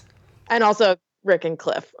yes. And also Rick and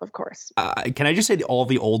Cliff, of course. Can I just say all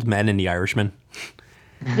the old men in The Irishman?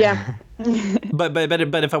 Yeah. But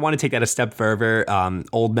if I want to take that a step further,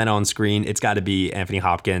 old men on screen, it's got to be Anthony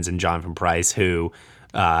Hopkins and Jonathan Pryce, who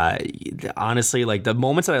honestly, like the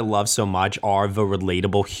moments that I love so much are the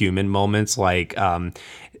relatable human moments, like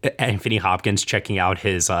Anthony Hopkins checking out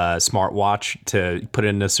his smartwatch to put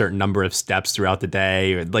in a certain number of steps throughout the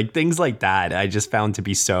day, or like things like that. I just found to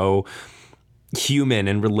be so human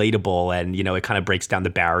and relatable, and you know, it kind of breaks down the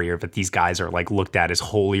barrier that these guys are like looked at as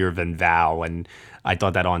holier than thou. And I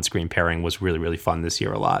thought that on-screen pairing was really, really fun this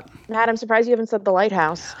year a lot. Matt, I'm surprised you haven't said The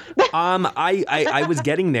Lighthouse. I was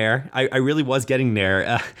getting there. I really was getting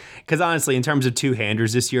there. Because honestly, in terms of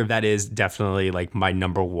two-handers this year, that is definitely like my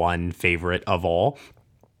number one favorite of all.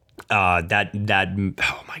 Oh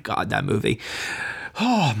my God, that movie.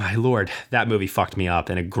 Oh my Lord, that movie fucked me up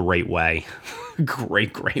in a great way.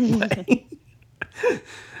 great way.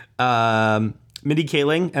 Mindy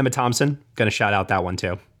Kaling, Emma Thompson, gonna shout out that one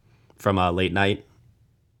too, from Late Night.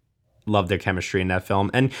 Love their chemistry in that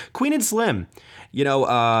film. And Queen and Slim, you know,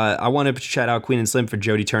 I want to shout out Queen and Slim for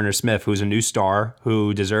Jodie Turner-Smith, who's a new star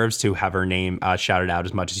who deserves to have her name shouted out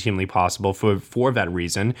as much as humanly possible for that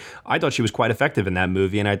reason. I thought she was quite effective in that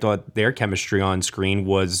movie, and I thought their chemistry on screen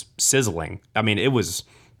was sizzling. I mean, it was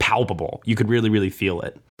palpable. You could really, really feel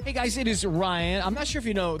it. Hey guys, it is Ryan. I'm not sure if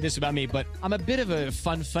you know this about me, but I'm a bit of a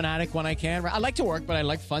fun fanatic when I can. I like to work, but I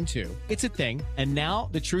like fun too. It's a thing. And now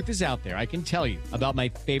the truth is out there. I can tell you about my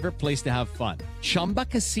favorite place to have fun. Chumba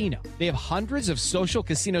Casino. They have hundreds of social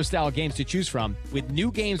casino style games to choose from with new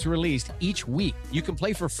games released each week. You can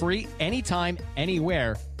play for free anytime,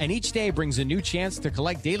 anywhere. And each day brings a new chance to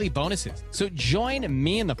collect daily bonuses. So join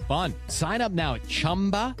me in the fun. Sign up now at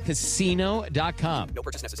ChumbaCasino.com. No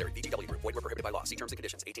purchase necessary. VGW Group. Void where prohibited by law. See terms and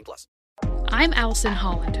conditions. 18+. I'm Allison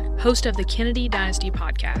Holland, host of the Kennedy Dynasty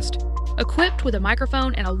podcast. Equipped with a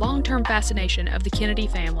microphone and a long-term fascination of the Kennedy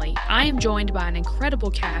family, I am joined by an incredible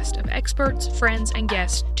cast of experts, friends, and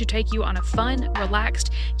guests to take you on a fun,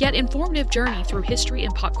 relaxed, yet informative journey through history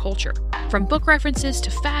and pop culture. From book references to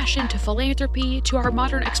fashion to philanthropy to our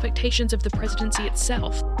modern expectations of the presidency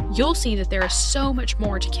itself, you'll see that there is so much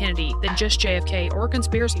more to Kennedy than just JFK or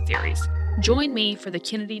conspiracy theories. Join me for the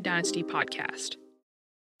Kennedy Dynasty podcast.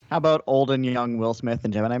 How about old and young Will Smith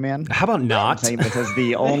and Gemini Man? How about not? I'm saying this as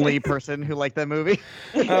the only person who liked that movie.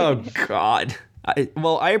 Oh, God.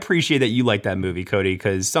 I appreciate that you like that movie, Cody,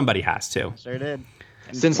 because somebody has to. Sure did.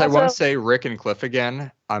 Since I want to say Rick and Cliff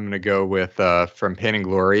again, I'm going to go with, from Pain and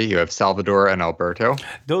Glory, you have Salvador and Alberto.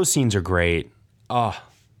 Those scenes are great. Oh,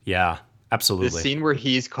 yeah, absolutely. The scene where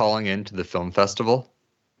he's calling into the film festival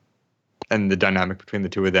and the dynamic between the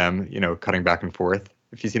two of them, you know, cutting back and forth.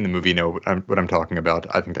 If you've seen the movie, you know what I'm talking about.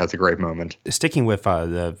 I think that's a great moment. Sticking with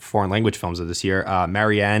the foreign language films of this year,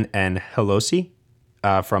 Marianne and Heloise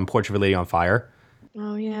from Portrait of a Lady on Fire.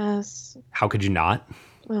 Oh, yes. How could you not?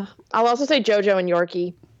 I'll also say JoJo and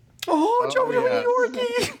Yorkie. Oh, JoJo and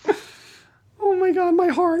Yorkie. Oh, my God, my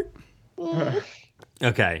heart.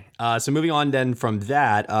 Okay, so moving on then from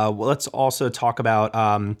that, let's also talk about...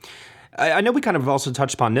 I know we kind of also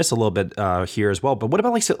touched upon this a little bit here as well, but what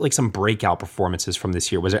about like some breakout performances from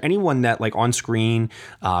this year? Was there anyone that like on screen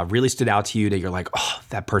really stood out to you that you're like, oh,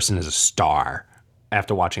 that person is a star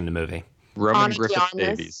after watching the movie? Roman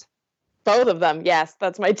Griffith-Davies. Both of them, yes,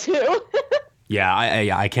 that's my two. Yeah,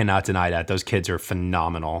 I cannot deny that. Those kids are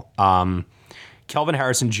phenomenal. Kelvin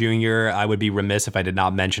Harrison Jr., I would be remiss if I did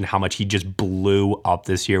not mention how much he just blew up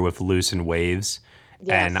this year with Loose and Waves.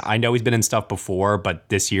 Yes. And I know he's been in stuff before, but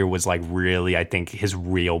this year was like really, I think, his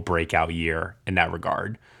real breakout year in that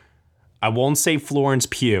regard. I won't say Florence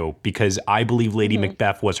Pugh because I believe Lady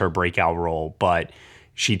Macbeth was her breakout role, but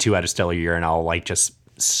she too had a stellar year, and I'll like just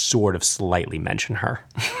sort of slightly mention her.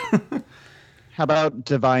 How about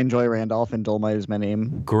Divine Joy Randolph in Dolomite Is My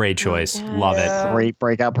Name? Great choice. Love it. Great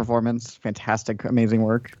breakout performance. Fantastic, amazing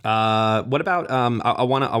work. What about I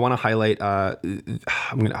want to highlight I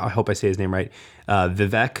hope I say his name right.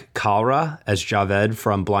 Vivek Kalra as Javed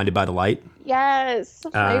from Blinded by the Light. Yes,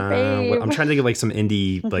 my fave. I'm trying to think of like some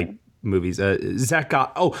indie like movies. Zach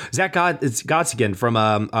Gottsagen from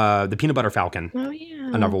the Peanut Butter Falcon. Oh yeah.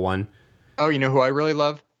 Another one. Oh, you know who I really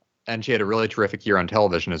love? And she had a really terrific year on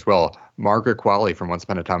television as well. Margaret Qualley from Once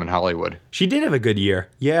Upon a Time in Hollywood. She did have a good year.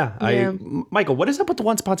 Yeah. Michael, what is up with the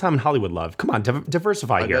Once Upon a Time in Hollywood love? Come on,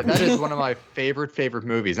 diversify here. That is one of my favorite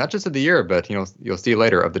movies, not just of the year, but you'll see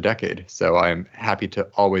later of the decade. So I'm happy to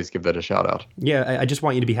always give that a shout out. Yeah, I just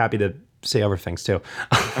want you to be happy to say other things too.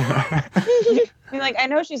 I mean, like, I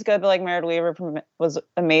know she's good, but like Meredith Weaver was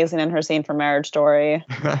amazing in her scene from Marriage Story.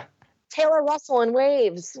 Taylor Russell in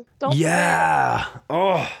Waves. Yeah.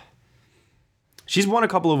 Oh. She's won a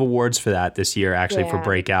couple of awards for that this year, actually, for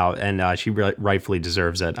Breakout, and she rightfully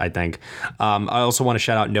deserves it, I think. I also want to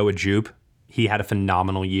shout out Noah Jupe. He had a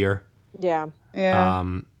phenomenal year. Yeah.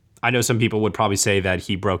 I know some people would probably say that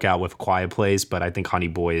he broke out with Quiet Place, but I think Honey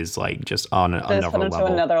Boy is like just on another level. To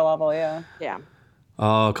another level, yeah. Yeah.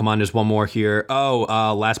 Oh, come on, there's one more here.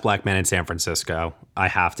 Last Black Man in San Francisco. I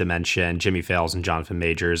have to mention Jimmy Fails and Jonathan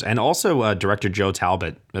Majors, and also director Joe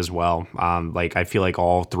Talbot as well. I feel like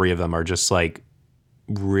all three of them are just like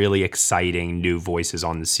really exciting new voices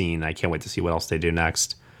on the scene. I can't wait to see what else they do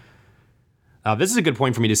next. This is a good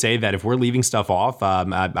point for me to say that if we're leaving stuff off,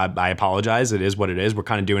 I apologize. It is what it is. We're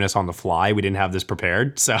kind of doing this on the fly. We didn't have this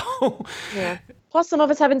prepared, so. Yeah. Plus, some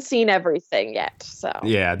of us haven't seen everything yet, so.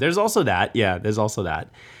 Yeah, there's also that.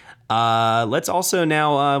 Let's also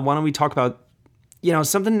now, why don't we talk about,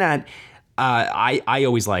 something that I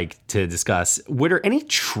always like to discuss. Were there any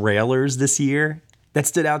trailers this year that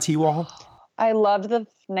stood out to you all? I loved the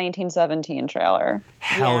 1917 trailer.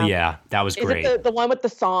 Hell yeah. That was great. Is it the one with the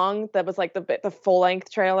song that was like the full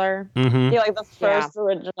length trailer? Mm-hmm. Yeah, like the first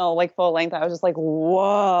original like full length. I was just like,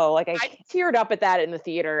 whoa! Like I teared up at that in the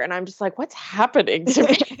theater, and I'm just like, what's happening to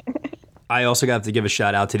me? I also got to give a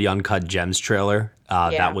shout out to the Uncut Gems trailer.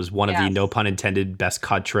 That was one of the, no pun intended, best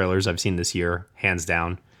cut trailers I've seen this year, hands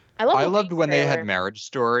down. I loved when they had Marriage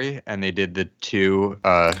Story and they did the two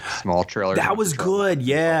small trailers. That was good.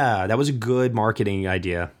 Yeah, that was a good marketing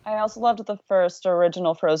idea. I also loved the first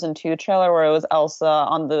original Frozen 2 trailer where it was Elsa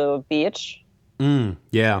on the beach.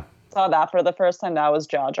 Yeah. Saw that for the first time. That was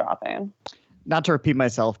jaw-dropping. Not to repeat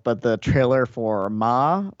myself, but the trailer for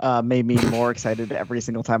Ma made me more excited every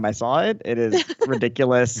single time I saw it. It is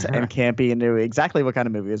ridiculous and campy and knew exactly what kind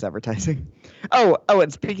of movie it was advertising. Oh,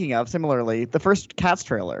 and speaking of, similarly, the first Cats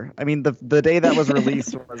trailer. I mean, the day that was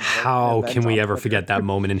released was... How can we ever forget that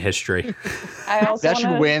moment in history? That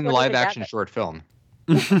should win live action short film.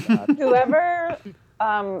 Whoever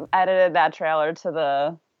edited that trailer to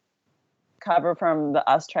the cover from the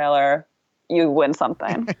Us trailer, you win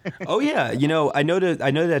something. Oh yeah, I know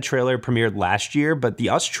that trailer premiered last year, but the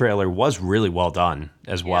Us trailer was really well done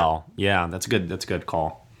as well. Yeah, that's good. That's a good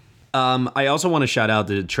call. I also want to shout out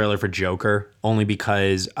the trailer for Joker, only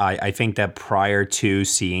because I think that prior to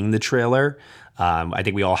seeing the trailer, I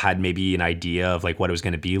think we all had maybe an idea of like what it was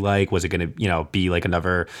going to be like. Was it going to, be like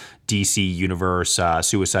another DC Universe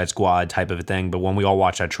Suicide Squad type of a thing? But when we all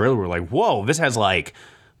watched that trailer, we're like, whoa, this has like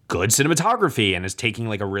good cinematography and is taking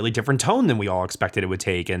like a really different tone than we all expected it would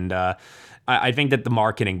take. And I think that the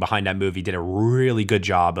marketing behind that movie did a really good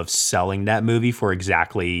job of selling that movie for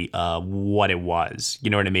exactly what it was. You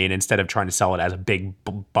know what I mean? Instead of trying to sell it as a big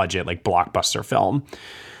budget, like blockbuster film.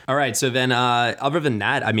 All right. So then other than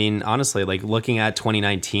that, I mean, honestly, like looking at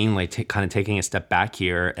 2019, like kind of taking a step back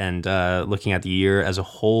here and looking at the year as a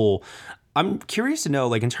whole, I'm curious to know,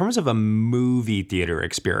 like in terms of a movie theater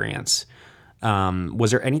experience,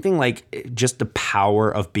 was there anything like just the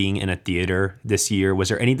power of being in a theater this year? Was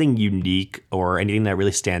there anything unique or anything that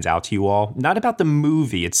really stands out to you all? Not about the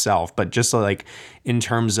movie itself, but just like in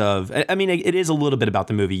terms of, I mean, it is a little bit about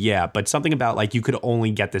the movie, yeah, but something about like you could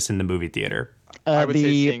only get this in the movie theater. I would say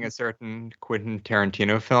seeing a certain Quentin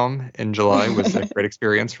Tarantino film in July was a great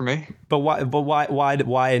experience for me. But why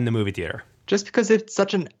in the movie theater? Just because it's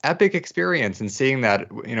such an epic experience, and seeing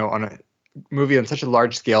that, on a movie on such a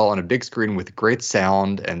large scale on a big screen with great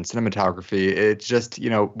sound and cinematography, it just,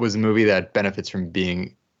 was a movie that benefits from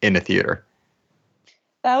being in a theater.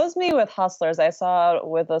 That was me with Hustlers. I saw it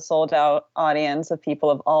with a sold out audience of people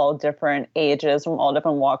of all different ages from all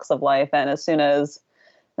different walks of life. And as soon as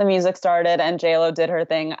the music started and J-Lo did her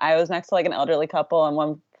thing, I was next to like an elderly couple and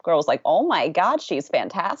one girl was like, oh my God, she's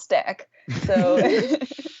fantastic. So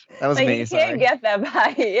that was like, me. You can't get that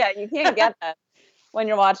by, you can't get that when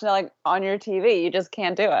you're watching it like on your TV. You just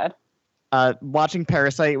can't do it. Watching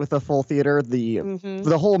Parasite with the full theater,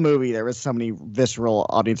 the whole movie, there was so many visceral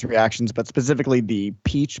audience reactions, but specifically the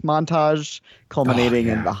peach montage culminating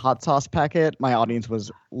in the hot sauce packet, my audience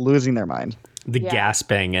was losing their mind. The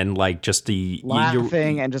gasping and like just the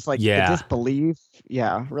laughing and just like the disbelief.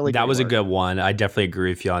 Yeah, really. That was a good one. I definitely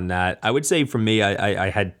agree with you on that. I would say for me, I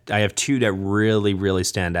have two that really, really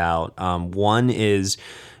stand out. One is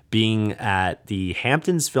being at the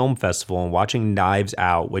Hamptons Film Festival and watching Knives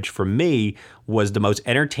Out, which for me was the most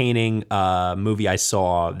entertaining movie I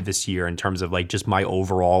saw this year in terms of like just my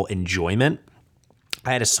overall enjoyment.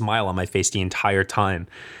 I had a smile on my face the entire time.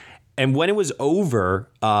 And when it was over,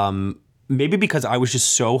 maybe because I was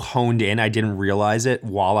just so honed in, I didn't realize it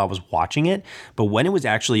while I was watching it. But when it was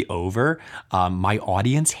actually over, my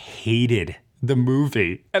audience hated the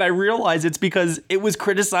movie. And I realized it's because it was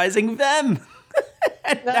criticizing them.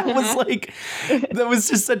 And that was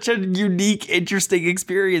just such a unique, interesting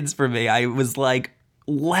experience for me. I was like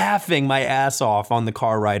laughing my ass off on the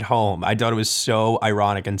car ride home. I thought it was so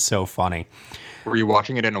ironic and so funny. Were you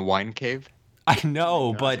watching it in a wine cave? I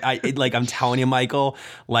know, but I'm telling you, Michael,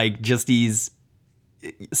 like just these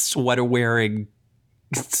sweater wearing,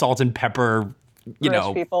 salt and pepper,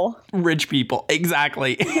 rich people.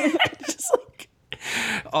 Exactly. Just like,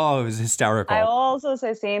 oh, it was hysterical. I will also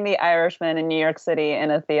say seeing The Irishman in New York City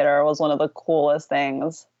in a theater was one of the coolest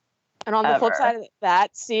things. And on the flip side of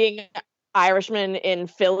that, seeing Irishman in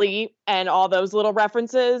Philly and all those little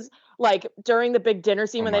references, like during the big dinner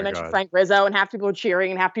scene when they mentioned Frank Rizzo and half people are cheering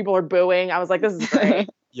and half people are booing, I was like, this is great.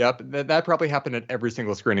 Yep, that probably happened at every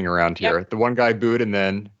single screening around here. Yep. The one guy booed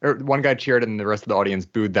one guy cheered and the rest of the audience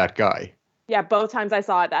booed that guy. Yeah, both times I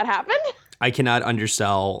saw it, that happened. I cannot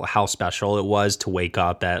undersell how special it was to wake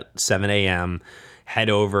up at 7 a.m., head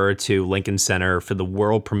over to Lincoln Center for the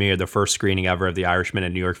world premiere, the first screening ever of The Irishman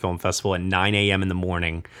at New York Film Festival at 9 a.m. in the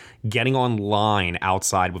morning, getting online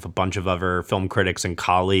outside with a bunch of other film critics and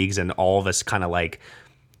colleagues and all of us kind of like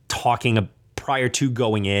talking prior to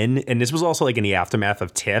going in. And this was also like in the aftermath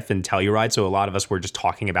of TIFF and Telluride. So a lot of us were just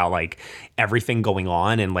talking about like everything going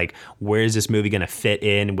on and like, where is this movie going to fit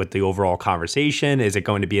in with the overall conversation? Is it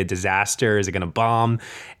going to be a disaster? Is it going to bomb?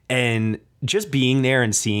 And just being there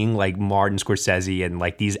and seeing like Martin Scorsese and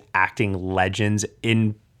like these acting legends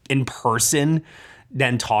in person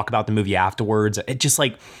then talk about the movie afterwards, it just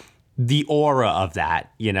like the aura of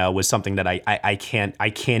that, was something that I can't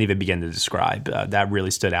even begin to describe. That really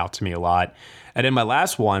stood out to me a lot. And then my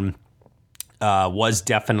last one was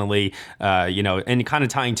definitely, and kind of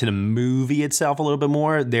tying to the movie itself a little bit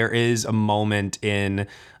more. There is a moment in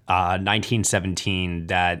 1917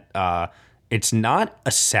 that it's not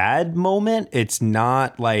a sad moment. It's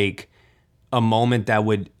not like a moment that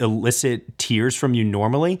would elicit tears from you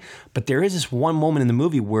normally. But there is this one moment in the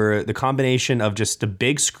movie where the combination of just the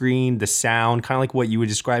big screen, the sound, kind of like what you were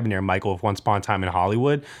describing there, Michael, of Once Upon a Time in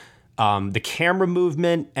Hollywood, the camera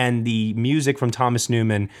movement and the music from Thomas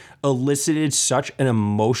Newman elicited such an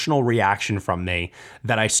emotional reaction from me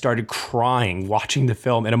that I started crying watching the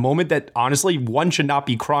film in a moment that honestly one should not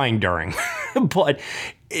be crying during. But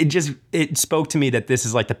it spoke to me that this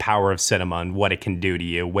is like the power of cinema and what it can do to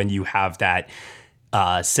you when you have that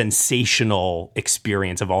sensational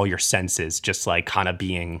experience of all your senses just like kind of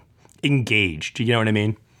being engaged. You know what I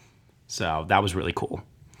mean? So that was really cool.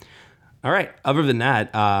 All right. Other than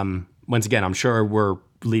that, once again, I'm sure we're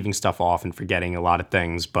leaving stuff off and forgetting a lot of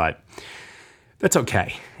things, but that's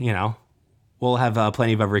okay. We'll have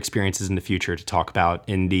plenty of other experiences in the future to talk about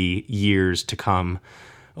in the years to come.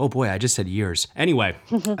 Oh boy, I just said years. Anyway,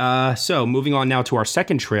 so moving on now to our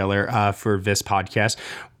second trailer for this podcast,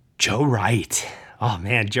 Joe Wright. Oh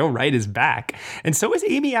man, Joe Wright is back. And so is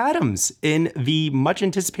Amy Adams in the much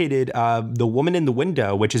anticipated The Woman in the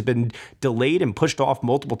Window, which has been delayed and pushed off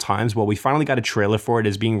multiple times. Well, we finally got a trailer for it.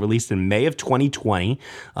 It's being released in May of 2020.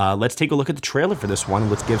 Let's take a look at the trailer for this one and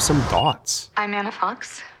let's give some thoughts. I'm Anna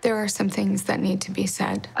Fox. There are some things that need to be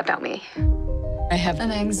said about me. I have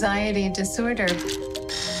an anxiety disorder.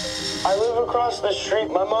 I live across the street.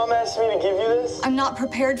 My mom asked me to give you this. I'm not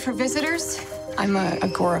prepared for visitors. I'm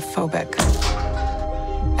agoraphobic.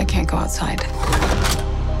 I can't go outside.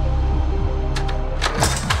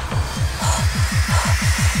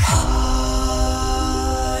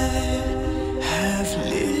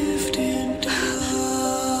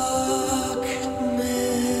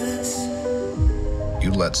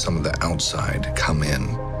 You let some of the outside come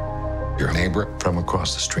in. Your neighbor from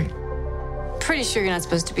across the street. Pretty sure you're not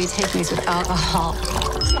supposed to be taking these with alcohol.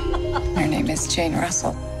 Her name is Jane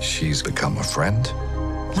Russell. She's become a friend.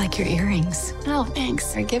 Like your earrings. Oh,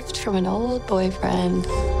 thanks. A gift from an old boyfriend.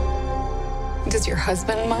 Does your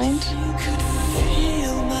husband mind?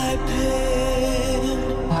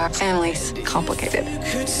 Our family's complicated.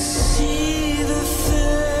 Could see the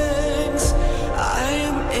things I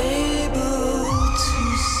am able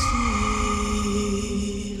to see.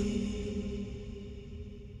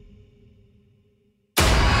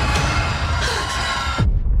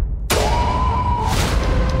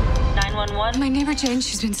 911. My neighbor Jane,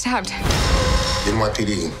 she's been stabbed.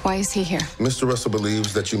 NYPD. Why is he here? Mr. Russell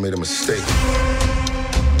believes that you made a mistake.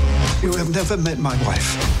 You have never met my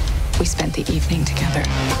wife. We spent the evening together.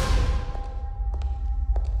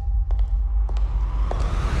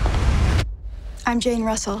 I'm Jane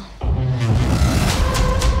Russell.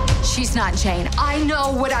 She's not Jane. I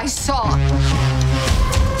know what I saw.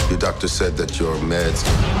 Your doctor said that your meds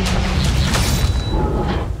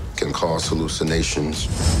can cause hallucinations.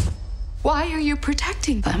 Why are you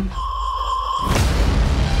protecting them?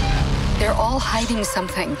 They're all hiding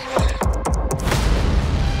something.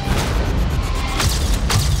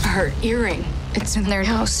 Her earring, it's in their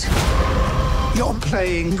house. You're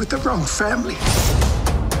playing with the wrong family.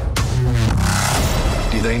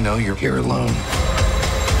 Do they know you're here alone?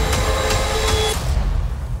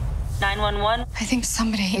 911. I think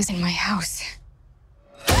somebody is in my house.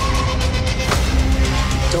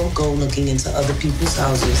 Don't go looking into other people's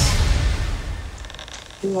houses.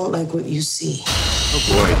 You won't like what you see. Oh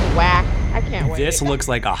boy. Whack. I can't wait. This looks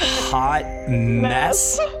like a hot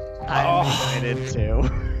mess. I'm excited too.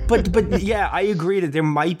 But yeah, I agree that there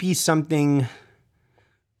might be something.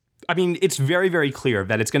 I mean, it's very, very clear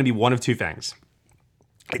that it's going to be one of two things.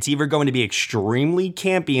 It's either going to be extremely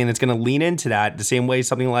campy and it's going to lean into that the same way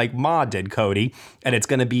something like Ma did, Cody, and it's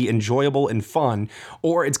going to be enjoyable and fun,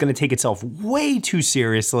 or it's going to take itself way too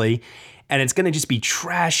seriously and it's going to just be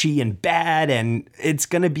trashy and bad, and it's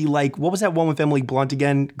going to be like, what was that one with Emily Blunt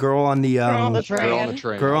again? Girl on the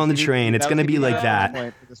Train. Girl on the Train. It's going to be like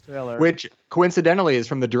that. Which coincidentally is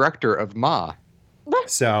from the director of Ma.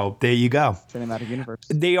 So there you go. Cinematic universe.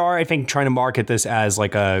 They are, I think, trying to market this as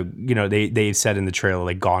like a, you know, they said in the trailer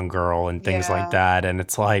like Gone Girl and things like that, and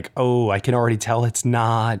it's like, oh, I can already tell it's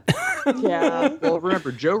not. Yeah. Well,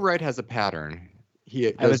 remember, Joe Wright has a pattern. He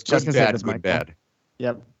does good, bad, good, bad.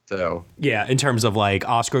 Yep. So yeah, in terms of like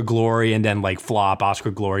Oscar glory and then like flop,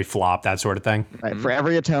 Oscar glory, flop, that sort of thing. Right. For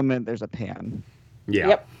every atonement, there's a pan. Yeah.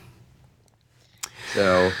 Yep.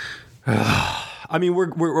 So. I mean,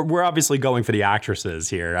 we're obviously going for the actresses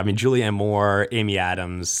here. I mean, Julianne Moore, Amy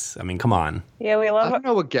Adams. I mean, come on. Yeah, we love. I don't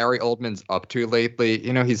know what Gary Oldman's up to lately.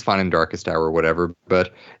 You know, he's fun in Darkest Hour or whatever,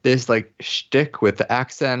 but this like shtick with the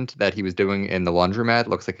accent that he was doing in The Laundromat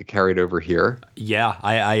looks like it carried over here. Yeah,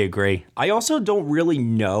 I agree. I also don't really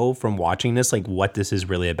know from watching this like what this is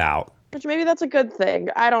really about. Which maybe that's a good thing.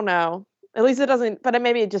 I don't know. At least it doesn't. But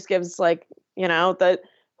maybe it just gives like, you know, that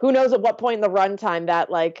who knows at what point in the runtime that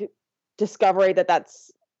like discovery that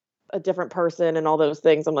that's a different person and all those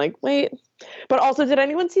things. I'm like, wait. But also, did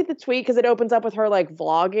anyone see the tweet? Because it opens up with her like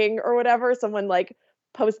vlogging or whatever. Someone like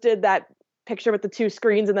posted that picture with the two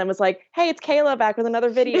screens and then was like, hey, it's Kayla back with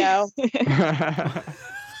another video.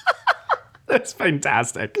 That's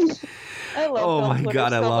fantastic. I love oh my Twitter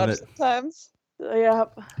God, I so love much it. Sometimes.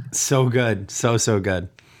 Yep. So good. So good.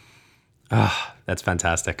 Ah, that's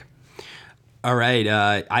fantastic. All right.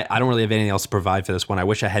 I don't really have anything else to provide for this one. I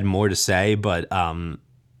wish I had more to say, but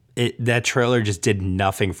that trailer just did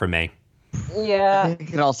nothing for me. Yeah. I think we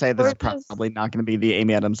can all say this is probably not going to be the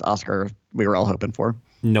Amy Adams Oscar we were all hoping for.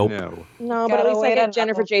 Nope. No, but at least I get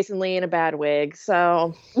Jennifer Jason Leigh in a bad wig,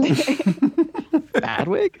 so. Bad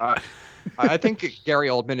wig? I think Gary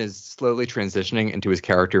Oldman is slowly transitioning into his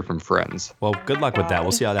character from Friends. Well, good luck with that.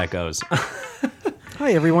 We'll see how that goes.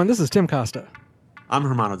 Hi, everyone. This is Tim Costa. I'm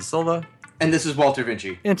Hermano da Silva. And this is Walter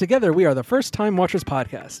Vinci. And together we are the First Time Watchers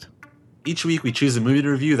podcast. Each week we choose a movie to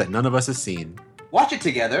review that none of us has seen. Watch it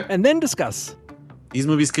together. And then discuss. These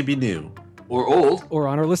movies could be new. Or old. Or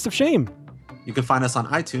on our list of shame. You can find us on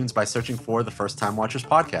iTunes by searching for the First Time Watchers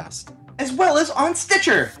podcast. As well as on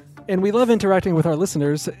Stitcher. And we love interacting with our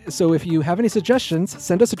listeners, so if you have any suggestions,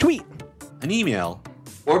 send us a tweet. An email.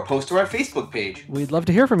 Or post to our Facebook page. We'd love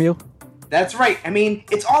to hear from you. That's right. I mean,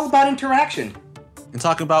 it's all about interaction. And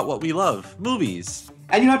talk about what we love, movies.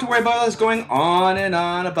 And you don't have to worry about us going on and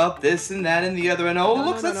on about this and that and the other. And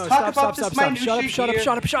let's talk about this minutiae here. Shut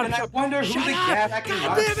up. I wonder who the cat can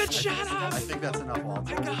God damn it, shut up! I think that's enough,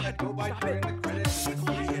 Walter. Oh my God. Go by during the credits.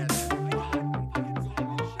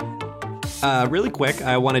 Really quick,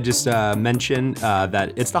 I want to just mention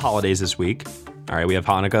that it's the holidays this week. All right, we have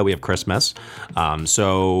Hanukkah, we have Christmas.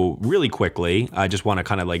 So really quickly, I just want to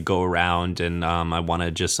kind of like go around and I want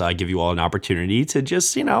to just give you all an opportunity to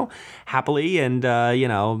just, happily and,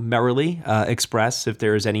 merrily express if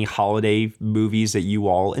there's any holiday movies that you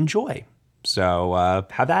all enjoy. So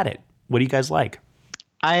have at it. What do you guys like?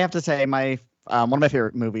 I have to say one of my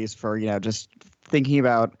favorite movies for, just thinking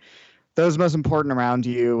about those most important around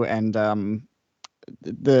you and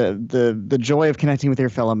the joy of connecting with your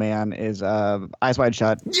fellow man is Eyes Wide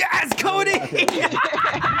Shut. Yes, Cody!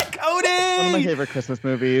 Cody! One of my favorite Christmas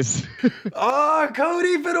movies. Oh,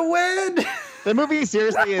 Cody for the win! The movie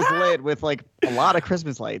seriously is lit with like a lot of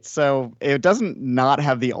Christmas lights, so it doesn't not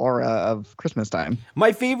have the aura of Christmas time.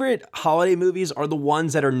 My favorite holiday movies are the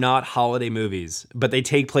ones that are not holiday movies, but they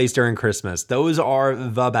take place during Christmas. Those are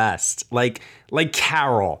the best. Like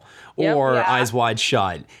Carol or Eyes Wide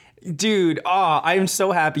Shut. Dude, I'm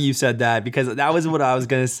so happy you said that because that was what I was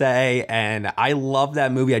going to say. And I love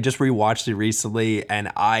that movie. I just rewatched it recently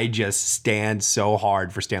and I just stand so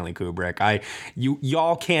hard for Stanley Kubrick.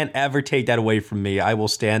 Y'all can't ever take that away from me. I will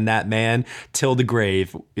stand that man till the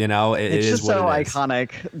grave. It's just so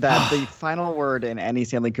iconic that the final word in any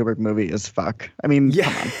Stanley Kubrick movie is fuck. I mean, come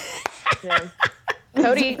on. Yeah.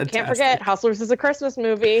 Cody, can't forget, Hustlers is a Christmas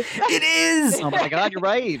movie. It is. Oh my God, you're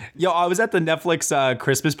right. Yo, I was at the Netflix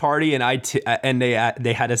Christmas party, and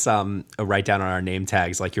they had us write down on our name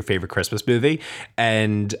tags like your favorite Christmas movie,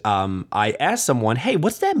 and I asked someone, hey,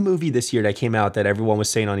 what's that movie this year that came out that everyone was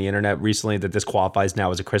saying on the internet recently that this qualifies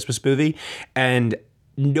now as a Christmas movie, and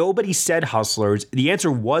nobody said Hustlers. The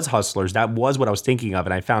answer was Hustlers. That was what I was thinking of,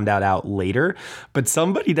 and I found out later. But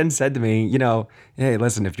somebody then said to me, hey,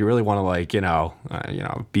 listen, if you really want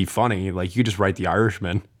to be funny, like you just write The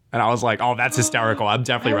Irishman. And I was like, oh, that's hysterical. I'm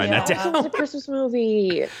definitely writing that down. It's a Christmas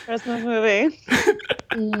movie.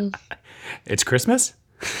 It's Christmas?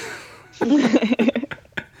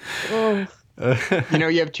 Oh.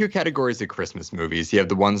 You have two categories of Christmas movies. You have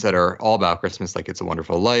the ones that are all about Christmas, like It's a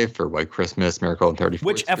Wonderful Life or White Christmas, Miracle on 34th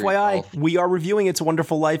Which, Street. FYI, we are reviewing It's a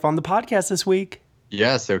Wonderful Life on the podcast this week.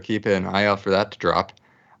 Yeah, so keep an eye out for that to drop.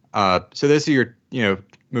 So those are your,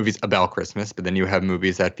 movies about Christmas, but then you have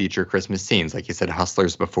movies that feature Christmas scenes. Like you said,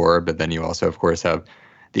 Hustlers before, but then you also, of course, have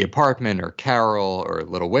The Apartment or Carol or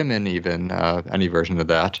Little Women, even any version of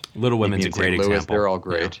that. Little Women's a great example. They're all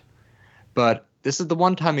great. Yeah. But this is the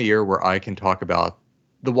one time of year where I can talk about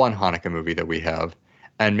the one Hanukkah movie that we have.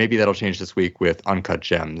 And maybe that'll change this week with Uncut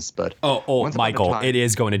Gems. But Michael, it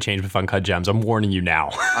is going to change with Uncut Gems. I'm warning you now.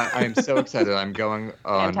 I am so excited. I'm going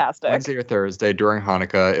on Fantastic. Wednesday or Thursday during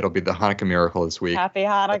Hanukkah. It'll be the Hanukkah Miracle this week. Happy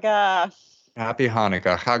Hanukkah. Happy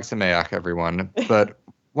Hanukkah. Chag Sameach, everyone. But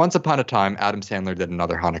once upon a time, Adam Sandler did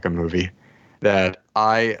another Hanukkah movie that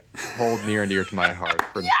I hold near and dear to my heart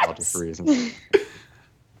for nostalgic reasons.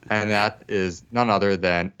 And that is none other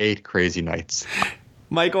than 8 Crazy Nights.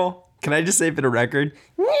 Michael, can I just say for the record?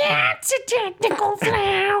 It's a technical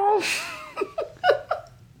foul.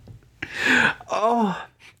 Oh,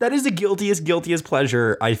 that is the guiltiest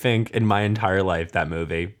pleasure, I think, in my entire life, that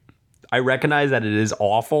movie. I recognize that it is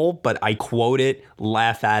awful, but I quote it,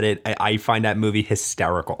 laugh at it. I find that movie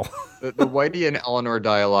hysterical. The Whitey and Eleanor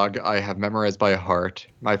dialogue I have memorized by heart.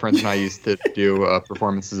 My friends and I used to do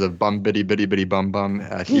performances of Bum Biddy Biddy Biddy Bum Bum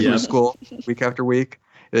at Hebrew school week after week.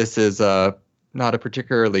 This is not a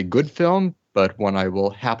particularly good film, but one I will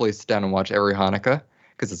happily sit down and watch every Hanukkah,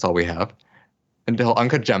 because it's all we have. Until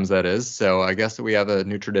Uncut Gems, that is. So I guess we have a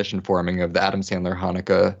new tradition forming of the Adam Sandler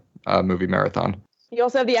Hanukkah movie marathon. You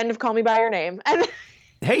also have the end of Call Me By Your Name.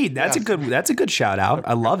 Hey, that's a good shout out.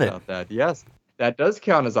 I love it. Yes, that does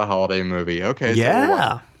count as a holiday movie. Okay.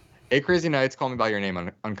 Yeah. So 8 Crazy Nights, Call Me By Your Name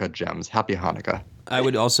on Uncut Gems. Happy Hanukkah. I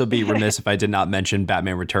would also be remiss if I did not mention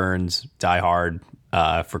Batman Returns, Die Hard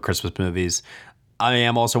for Christmas movies. I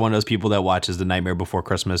am also one of those people that watches The Nightmare Before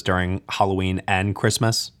Christmas during Halloween and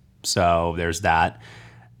Christmas. So there's that.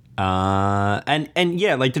 And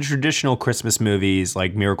yeah, like the traditional Christmas movies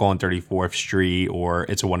like Miracle on 34th Street or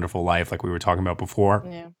It's a Wonderful Life, like we were talking about before.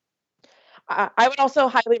 Yeah. I would also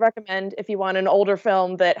highly recommend, if you want an older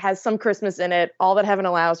film that has some Christmas in it, All That Heaven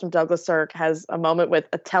Allows from Douglas Sirk has a moment with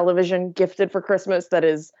a television gifted for Christmas that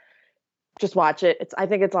is, just watch it. I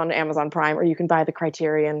think it's on Amazon Prime, or you can buy the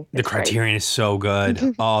Criterion. The Criterion is so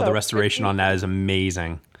good. Oh, the restoration on that is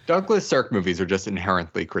amazing. Douglas Sirk movies are just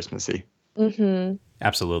inherently Christmassy. Mm-hmm.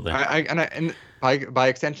 Absolutely. And by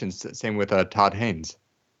extension, same with Todd Haynes.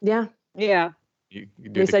 Yeah. Yeah. You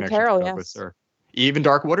do we said Carol, yes. Sirk. Even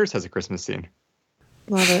Dark Waters has a Christmas scene.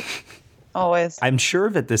 Love it. Always. I'm sure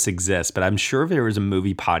that this exists, but I'm sure there is a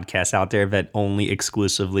movie podcast out there that only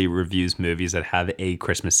exclusively reviews movies that have a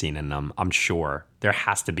Christmas scene in them. I'm sure. There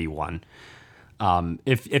has to be one.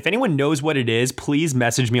 If anyone knows what it is, please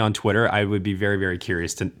message me on Twitter. I would be very, very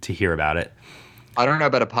curious to hear about it. I don't know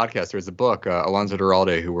about a podcast. There's a book. Alonso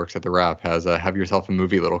Duralde, who works at The Wrap, has Have Yourself a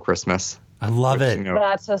Movie, Little Christmas. I love it.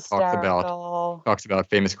 That's hysterical. Talks about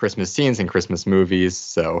famous Christmas scenes and Christmas movies.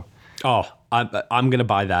 So, I'm gonna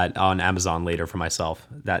buy that on Amazon later for myself.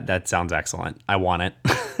 That sounds excellent. I want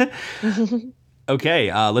it.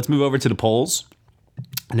 Okay, let's move over to the polls.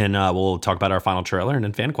 And then we'll talk about our final trailer and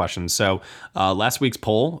then fan questions. So last week's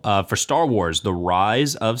poll for Star Wars, The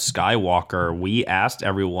Rise of Skywalker, we asked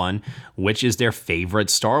everyone which is their favorite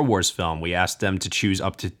Star Wars film. We asked them to choose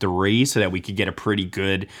up to 3 so that we could get a pretty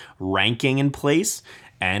good ranking in place.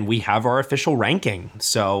 And we have our official ranking.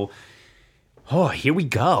 So, here we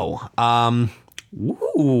go. All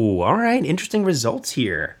right. Interesting results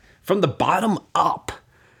here. From the bottom up.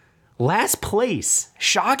 Last place,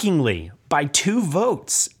 shockingly, by 2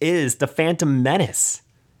 votes, is The Phantom Menace.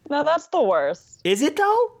 No, that's the worst. Is it,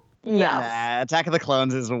 though? Yeah, Attack of the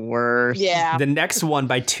Clones is worse. Yeah. The next one,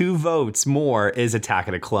 by 2 votes more, is Attack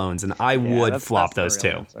of the Clones, and I would flop those 2.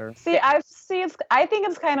 Answer. See, I think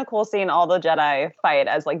it's kind of cool seeing all the Jedi fight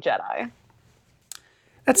as, like, Jedi.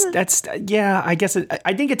 That's I guess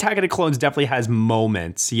I think Attack of the Clones definitely has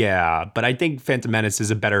moments, but I think Phantom Menace is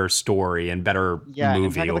a better story and better movie Attack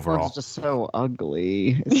of the overall. Clones is just so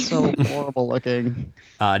ugly. It's so horrible looking.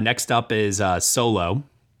 Next up is Solo,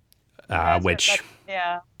 which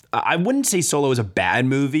I wouldn't say Solo is a bad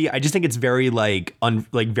movie. I just think it's very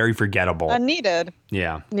very forgettable, unneeded.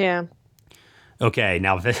 Yeah. Okay,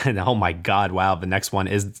 now oh my God, wow! The next one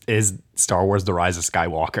is Star Wars: The Rise of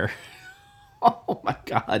Skywalker. Oh my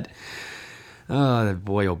God. Oh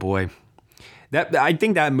boy, oh boy. I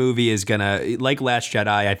think that movie is gonna, like Last Jedi,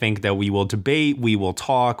 I think that we will debate, we will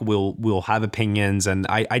talk, we'll have opinions, and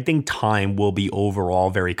I think time will be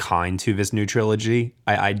overall very kind to this new trilogy.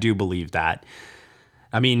 I do believe that.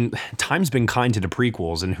 I mean, time's been kind to the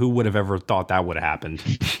prequels, and who would have ever thought that would have happened?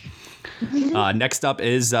 Next up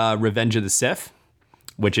is Revenge of the Sith,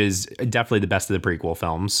 which is definitely the best of the prequel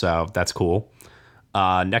films, so that's cool.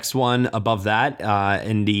 Next one above that,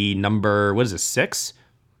 in the number, 6?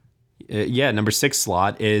 Number 6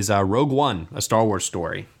 slot is Rogue One, A Star Wars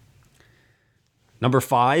Story. Number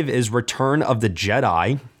 5 is Return of the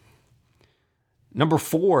Jedi. Number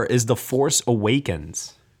 4 is The Force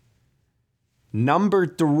Awakens. Number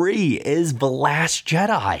 3 is The Last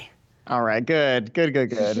Jedi. All right, good.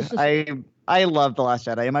 I love The Last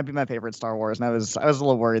Jedi. It might be my favorite Star Wars, and I was a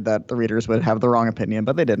little worried that the readers would have the wrong opinion,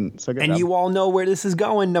 but they didn't. So good. And you all know where this is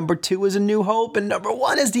going. Number 2 is A New Hope, and number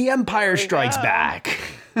 1 is The Empire Strikes Back.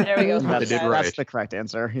 There we go. That's the correct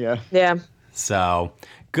answer. Yeah. So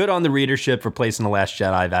good on the readership for placing The Last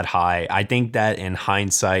Jedi that high. I think that in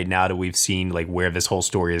hindsight, now that we've seen where this whole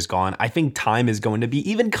story has gone, I think time is going to be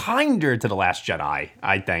even kinder to The Last Jedi,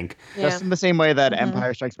 I think. Yeah. Just in the same way that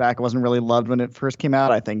Empire Strikes Back wasn't really loved when it first came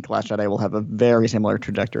out, I think Last Jedi will have a very similar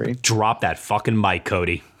trajectory. Drop that fucking mic,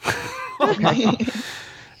 Cody.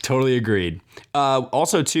 Totally agreed.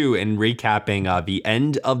 Also, too, in recapping the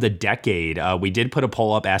end of the decade, we did put a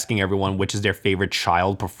poll up asking everyone which is their favorite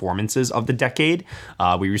child performances of the decade.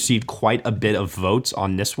 We received quite a bit of votes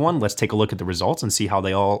on this one. Let's take a look at the results and see how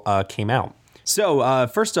they all came out. So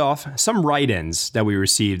first off, some write-ins that we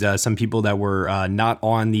received. Some people that were not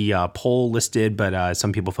on the poll listed, but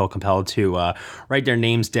some people felt compelled to write their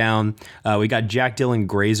names down. We got Jack Dylan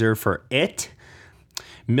Grazer for It.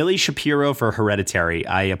 Millie Shapiro for Hereditary.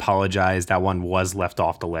 I apologize. That one was left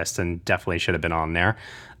off the list and definitely should have been on there.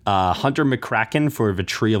 Hunter McCracken for The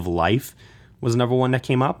Tree of Life was another one that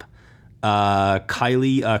came up.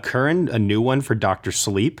 Kylie Curran, a new one for Dr.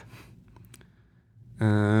 Sleep.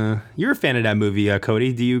 You're a fan of that movie,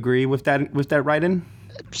 Cody. Do you agree with that write-in?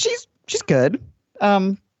 She's good.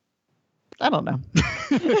 I don't know.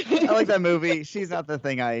 I like that movie. She's not the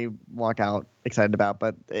thing I walk out excited about,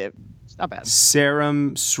 but it's not bad.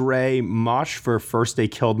 Saram Sray Mosh for First They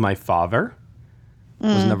Killed My Father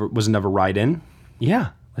was another write-in. Yeah,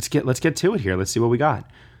 let's get to it here. Let's see what we got.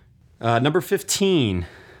 Number 15,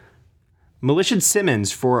 Melissa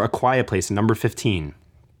Simmons for A Quiet Place. Number 15.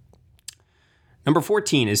 Number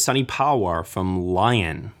 14 is Sunny Pawar from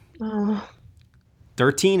Lion.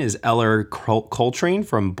 13 is Eller Coltrane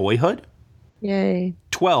from Boyhood. Yay.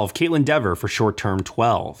 12, Caitlin Dever for Short Term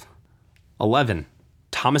 12. 11,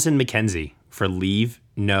 Thomasin McKenzie for Leave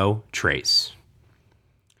No Trace.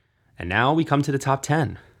 And now we come to the top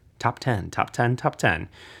 10. Top 10.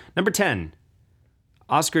 Number 10,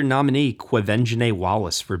 Oscar nominee Quvenzhané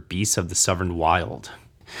Wallis for Beasts of the Southern Wild.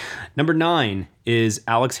 Number 9 is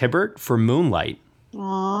Alex Hibbert for Moonlight.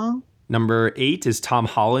 Aww. Number 8 is Tom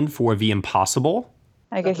Holland for The Impossible.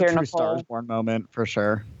 I could hear True Nicole. Stars Born moment for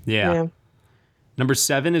sure. Yeah. Number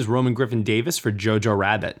 7 is Roman Griffin Davis for Jojo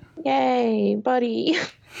Rabbit. Yay, buddy.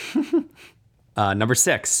 Number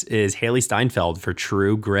 6 is Haley Steinfeld for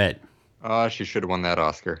True Grit. She should have won that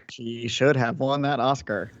Oscar. She should have won that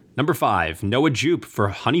Oscar. Number 5, Noah Jupe for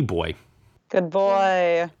Honey Boy. Good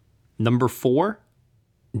boy. Number 4,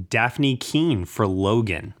 Daphne Keane for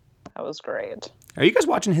Logan. That was great. Are you guys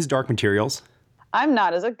watching his Dark Materials? I'm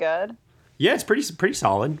not. Is it good? Yeah, it's pretty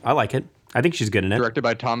solid. I like it. I think she's good in it. Directed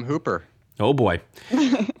by Tom Hooper. Oh boy.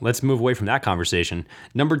 Let's move away from that conversation.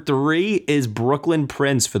 Number 3 is Brooklyn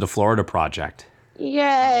Prince for The Florida Project.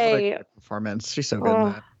 Yay. What a performance. She's so good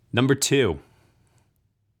in that. Number 2,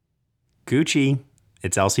 Gucci.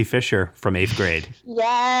 It's Elsie Fisher from 8th grade.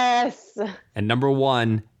 Yes. And number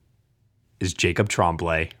 1 is Jacob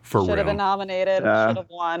Tremblay for Should have been Room. nominated. Should have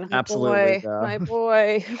won. Absolutely. My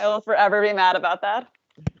boy. I will forever be mad about that.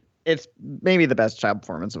 It's maybe the best child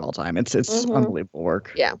performance of all time. It's unbelievable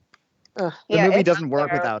work. Yeah. The movie it's doesn't up work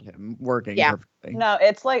there. without him working Yeah. perfectly. No,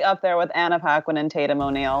 it's like up there with Anna Paquin and Tatum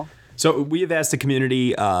O'Neal. So we have asked the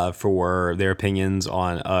community for their opinions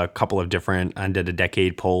on a couple of different end of the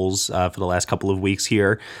decade polls for the last couple of weeks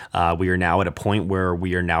here. We are now at a point where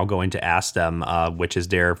we are now going to ask them which is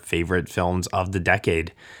their favorite films of the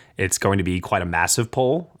decade. It's going to be quite a massive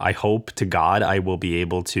poll. I hope to God I will be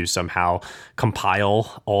able to somehow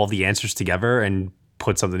compile all the answers together and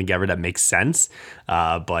put something together that makes sense.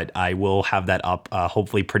 But I will have that up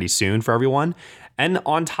hopefully pretty soon for everyone. And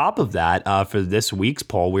on top of that, for this week's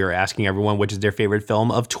poll, we are asking everyone which is their favorite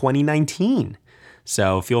film of 2019.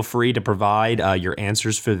 So feel free to provide your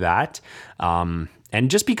answers for that. And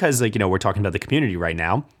just because, we're talking about the community right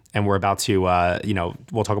now, and we're about to,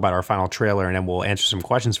 we'll talk about our final trailer and then we'll answer some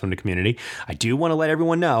questions from the community. I do want to let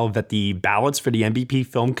everyone know that the ballots for the MVP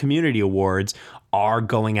Film Community Awards are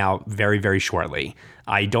going out very, very shortly.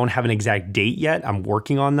 I don't have an exact date yet. I'm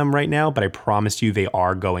working on them right now, but I promise you they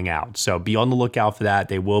are going out. So be on the lookout for that.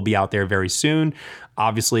 They will be out there very soon.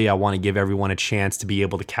 Obviously, I want to give everyone a chance to be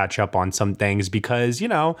able to catch up on some things because,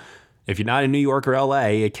 if you're not in New York or LA,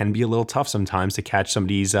 it can be a little tough sometimes to catch some of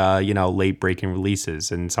these, late breaking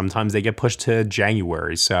releases. And sometimes they get pushed to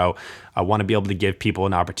January. So I want to be able to give people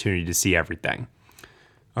an opportunity to see everything.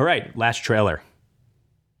 All right, last trailer.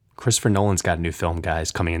 Christopher Nolan's got a new film,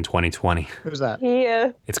 guys, coming in 2020. Who's that?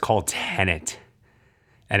 Yeah. It's called Tenet.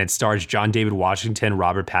 And it stars John David Washington,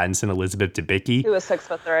 Robert Pattinson, Elizabeth Debicki. He was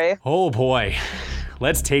 6'3". Oh boy.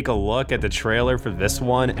 Let's take a look at the trailer for this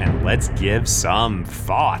one and let's give some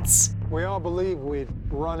thoughts. We all believe we'd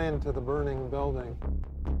run into the burning building.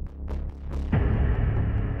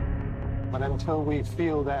 But until we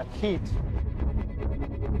feel that heat,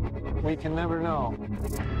 we can never know.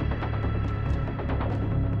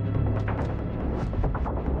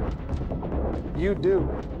 You do.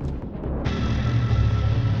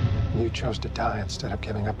 You chose to die instead of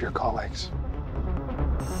giving up your colleagues.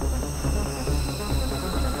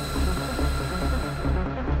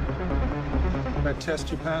 That test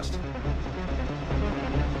you passed?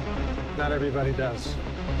 Not everybody does.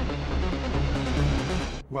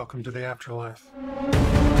 Welcome to the afterlife.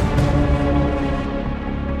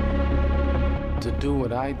 To do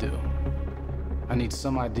what I do, I need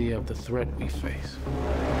some idea of the threat we face.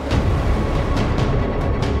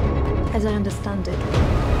 As I understand it,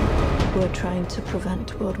 we're trying to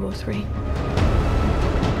prevent World War III.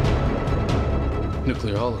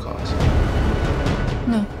 Nuclear holocaust.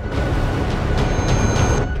 No.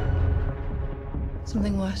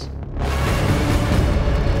 Something worse.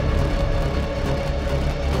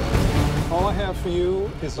 All I have for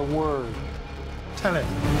you is a word. Tenet.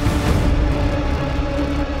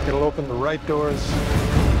 It'll open the right doors,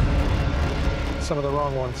 some of the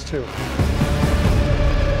wrong ones too.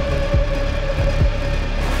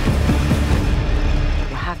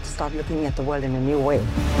 You have to start looking at the world in a new way.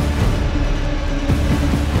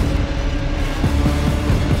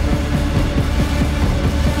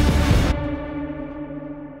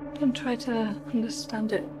 Don't try to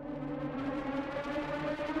understand it.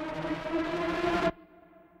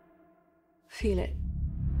 Feel it.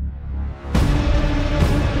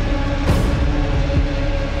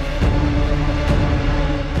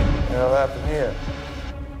 What'll happen here?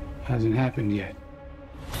 Hasn't happened yet.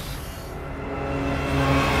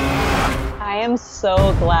 I am so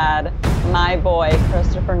glad my boy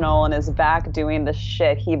Christopher Nolan is back doing the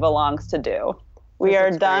shit he belongs to do. We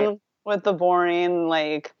are done with the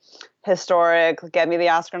boring, historic, get me the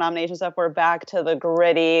Oscar nomination stuff. We're back to the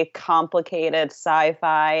gritty, complicated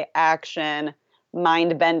sci-fi, action,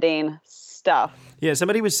 mind-bending stuff. Yeah,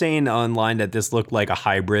 somebody was saying online that this looked like a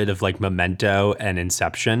hybrid of Memento and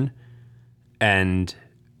Inception. And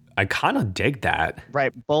I kind of dig that.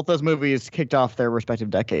 Right. Both those movies kicked off their respective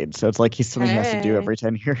decades. So it's like he's something he has to do every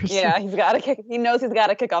 10 years. Yeah, he knows he's got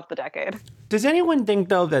to kick off the decade. Does anyone think,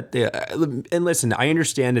 though, that and listen, I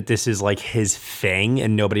understand that this is like his thing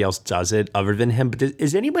and nobody else does it other than him, but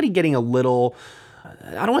is anybody getting a little,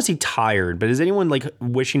 I don't want to say tired, but is anyone like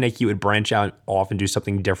wishing that he would branch out off and do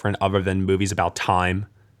something different other than movies about time?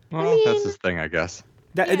 Well, that's his thing, I guess.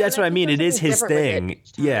 That's what I mean. It is his thing.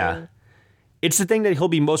 Yeah. It's the thing that he'll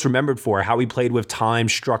be most remembered for, how he played with time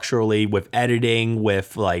structurally, with editing,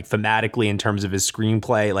 with like thematically in terms of his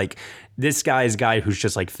screenplay. Like this guy is a guy who's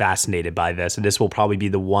just like fascinated by this. And this will probably be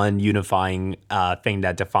the one unifying thing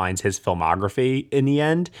that defines his filmography in the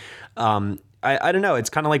end. I don't know.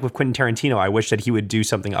 It's kind of like with Quentin Tarantino. I wish that he would do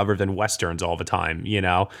something other than Westerns all the time, you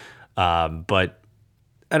know? But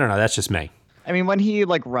I don't know. That's just me. I mean, when he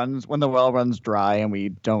like runs, when the well runs dry and we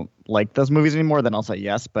don't like those movies anymore, then I'll say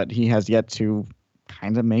yes. But he has yet to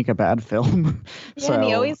kind of make a bad film. Yeah, so and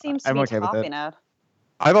he always seems to be topping it.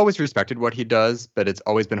 I've always respected what he does, but it's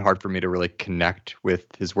always been hard for me to really connect with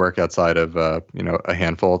his work outside of, a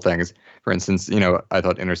handful of things. For instance, I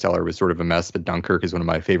thought Interstellar was sort of a mess, but Dunkirk is one of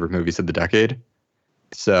my favorite movies of the decade.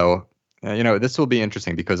 So, this will be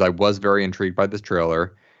interesting because I was very intrigued by this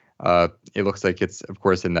trailer. It looks like it's, of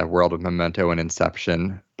course, in that world of Memento and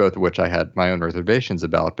Inception, both of which I had my own reservations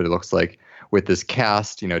about. But it looks like with this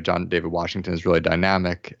cast, John David Washington is really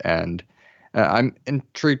dynamic. And I'm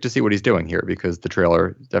intrigued to see what he's doing here because the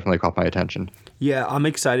trailer definitely caught my attention. Yeah, I'm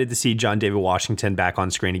excited to see John David Washington back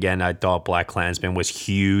on screen again. I thought BlacKkKlansman was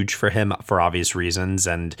huge for him for obvious reasons.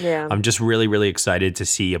 And I'm just really, really excited to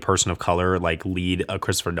see a person of color like lead a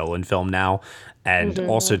Christopher Nolan film now. And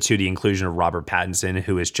also to the inclusion of Robert Pattinson,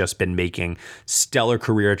 who has just been making stellar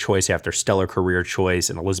career choice after stellar career choice,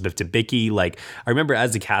 and Elizabeth Debicki. Like, I remember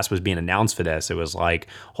as the cast was being announced for this, it was like,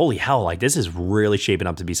 holy hell, like this is really shaping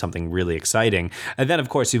up to be something really exciting. And then, of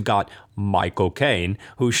course, you've got Michael Caine,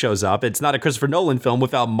 who shows up. It's not a Christopher Nolan film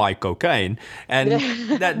without Michael Caine. And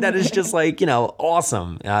that is just like,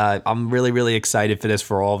 awesome. I'm really, really excited for this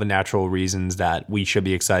for all the natural reasons that we should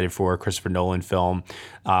be excited for a Christopher Nolan film.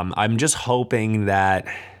 I'm just hoping that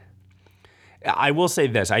I will say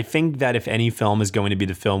this. I think that if any film is going to be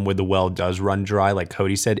the film where the well does run dry, like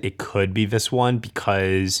Cody said, it could be this one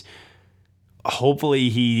because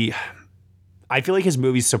hopefully I feel like his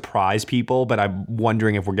movies surprise people, but I'm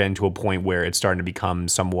wondering if we're getting to a point where it's starting to become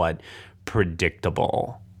somewhat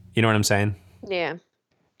predictable. You know what I'm saying? Yeah.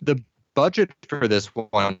 The budget for this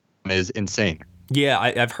one is insane. Yeah,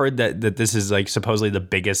 I've heard that this is like supposedly the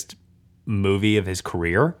biggest movie of his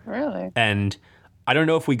career. Really? And I don't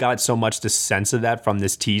know if we got so much the sense of that from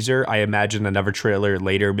this teaser. I imagine another trailer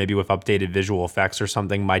later, maybe with updated visual effects or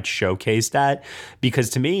something, might showcase that.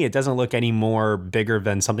 Because to me, it doesn't look any more bigger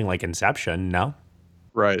than something like Inception, no?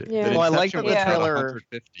 Right. Yeah. Well, I like that the trailer.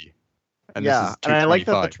 150, and and I like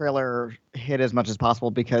that the trailer hit as much as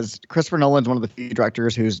possible because Christopher Nolan's one of the few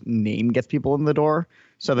directors whose name gets people in the door.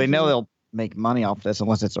 So they know they'll make money off this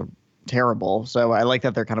unless it's terrible. So I like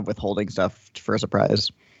that they're kind of withholding stuff for a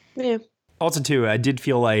surprise. Yeah. Also, too, I did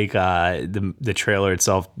feel like the trailer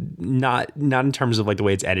itself, not in terms of like the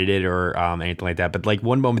way it's edited or anything like that, but like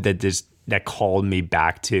one moment that called me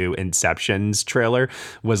back to Inception's trailer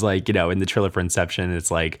was like, in the trailer for Inception, it's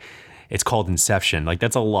like, it's called Inception. Like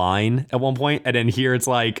that's a line at one point, and then here it's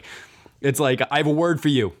like I have a word for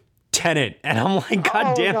you, Tenet, and I'm like,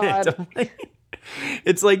 God damn it. I'm like,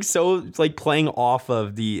 it's like playing off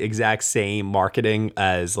of the exact same marketing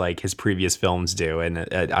as like his previous films do. And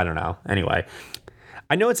I don't know. Anyway,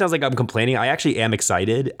 I know it sounds like I'm complaining. I actually am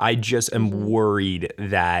excited. I just am worried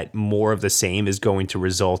that more of the same is going to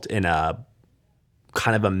result in a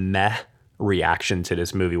kind of a meh reaction to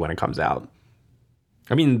this movie when it comes out.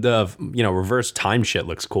 I mean, the reverse time shit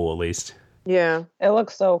looks cool at least. Yeah, it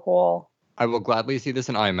looks so cool. I will gladly see this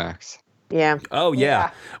in IMAX. Yeah. Oh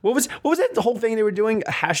yeah. What was that? The whole thing they were doing?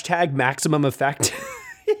 Hashtag maximum effect.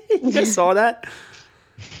 You guys saw that?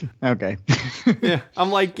 Okay. Yeah. I'm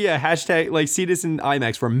like, yeah. Hashtag like see this in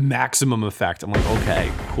IMAX for maximum effect. I'm like, okay,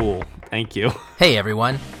 cool. Thank you. Hey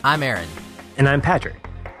everyone, I'm Aaron. And I'm Patrick.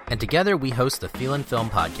 And together we host the Feelin' Film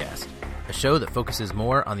Podcast, a show that focuses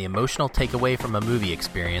more on the emotional takeaway from a movie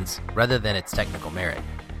experience rather than its technical merit.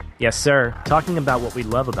 Yes, sir. Talking about what we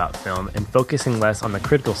love about film and focusing less on the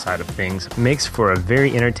critical side of things makes for a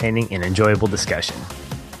very entertaining and enjoyable discussion.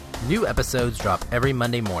 New episodes drop every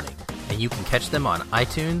Monday morning, and you can catch them on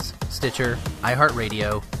iTunes, Stitcher,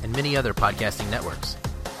 iHeartRadio, and many other podcasting networks.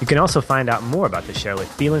 You can also find out more about the show at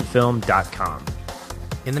feelinfilm.com.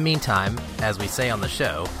 In the meantime, as we say on the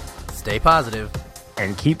show, stay positive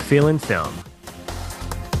and keep feeling film.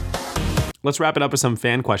 Let's wrap it up with some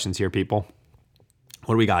fan questions here, people.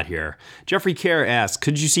 What do we got here? Jeffrey Kerr asks,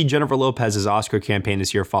 could you see Jennifer Lopez's Oscar campaign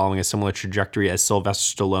this year following a similar trajectory as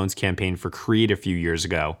Sylvester Stallone's campaign for Creed a few years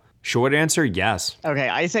ago? Short answer, yes. Okay,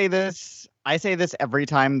 I say this every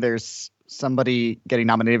time there's somebody getting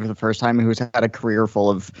nominated for the first time who's had a career full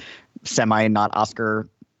of not Oscar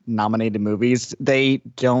nominated movies. They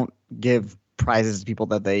don't give prizes to people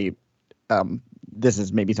that they this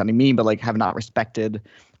is maybe sounding mean, but like have not respected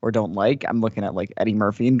or don't like. I'm looking at like Eddie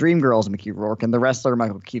Murphy and Dreamgirls, Mickey Rourke and The Wrestler,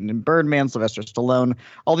 Michael Keaton and Birdman, Sylvester Stallone,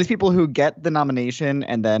 all these people who get the nomination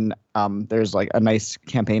and then there's like a nice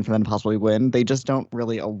campaign for them to possibly win. They just don't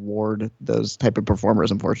really award those type of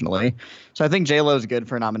performers, unfortunately. So I think J-Lo is good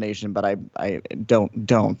for a nomination, but I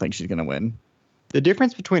don't think she's going to win. The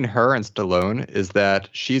difference between her and Stallone is that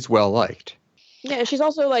she's well liked. Yeah, she's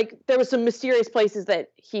also like, there was some mysterious places that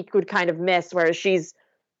he could kind of miss, whereas she's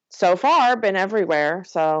so far been everywhere.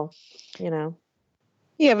 So, you know.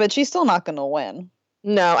 Yeah, but she's still not going to win.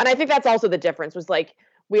 No, and I think that's also the difference was like,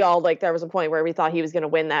 we all like, there was a point where we thought he was going to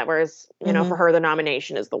win that, whereas, you know, for her, the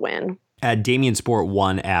nomination is the win. Damien Sport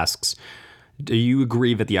 1 asks, do you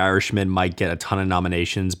agree that The Irishman might get a ton of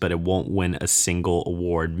nominations, but it won't win a single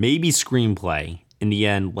award? Maybe screenplay. In the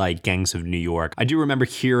end, like Gangs of New York. I do remember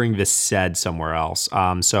hearing this said somewhere else.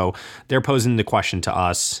 So they're posing the question to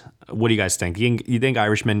us. What do you guys think? You think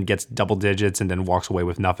Irishman gets double digits and then walks away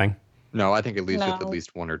with nothing? No, I think it leaves with at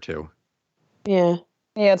least one or two. Yeah.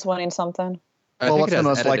 Yeah, it's winning something. Well, what's the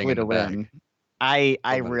most likely to win? I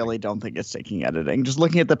really don't think it's taking editing. Just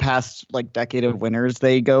looking at the past like decade of winners,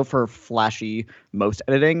 they go for flashy most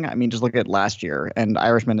editing. I mean, just look at last year, and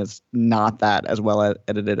Irishman is not that as well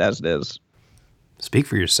edited as it is. Speak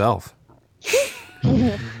for yourself.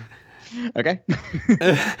 Okay.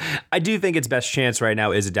 I do think its best chance right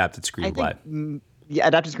now is adapted screenplay. Yeah,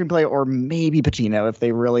 adapted screenplay or maybe Pacino if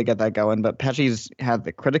they really get that going. But Pesci's had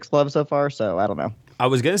the critics' love so far, so I don't know. I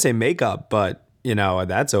was going to say makeup, but, you know,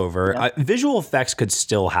 that's over. Yeah. Visual effects could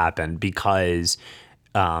still happen because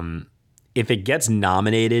if it gets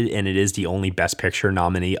nominated and it is the only Best Picture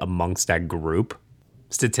nominee amongst that group,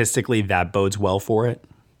 statistically that bodes well for it.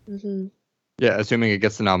 Mm-hmm. Yeah, assuming it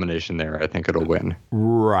gets the nomination there, I think it'll win.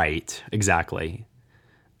 Right, exactly.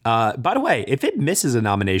 By the way, if it misses a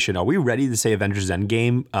nomination, are we ready to say Avengers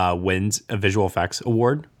Endgame wins a visual effects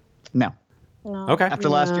award? No. Okay. After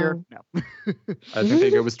last year, no. I think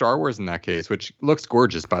they go with Star Wars in that case, which looks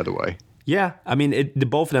gorgeous, by the way. Yeah, I mean,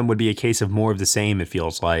 both of them would be a case of more of the same. It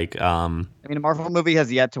feels like. I mean, a Marvel movie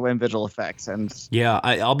has yet to win visual effects, and yeah,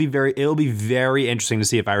 it'll be very interesting to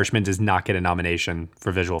see if Irishman does not get a nomination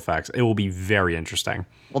for visual effects. It will be very interesting.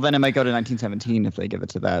 Well, then it might go to 1917 if they give it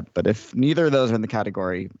to that. But if neither of those are in the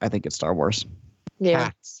category, I think it's Star Wars.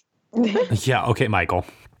 Yeah. Yeah. Okay, Michael.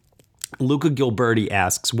 Luca Gilberti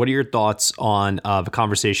asks, "What are your thoughts on the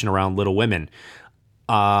conversation around Little Women?"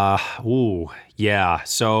 Yeah.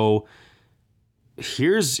 So.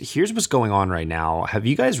 Here's what's going on right now. Have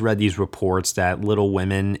you guys read these reports that Little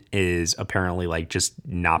Women is apparently like just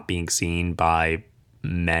not being seen by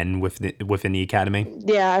men within the Academy?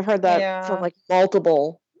 Yeah, I've heard that from like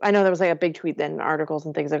multiple. I know there was like a big tweet then, articles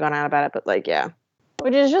and things that gone out about it, but like, yeah.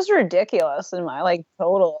 Which is just ridiculous in my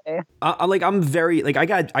totally. I'm very I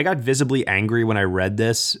got visibly angry when I read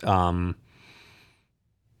this.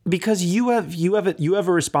 Because you have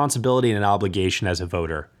a responsibility and an obligation as a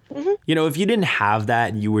voter. Mm-hmm. You know, if you didn't have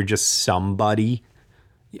that and you were just somebody,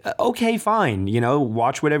 okay, fine. You know,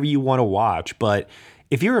 watch whatever you want to watch. But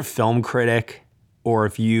if you're a film critic or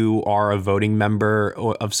if you are a voting member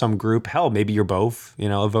of some group, hell, maybe you're both, you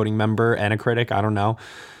know, a voting member and a critic. I don't know.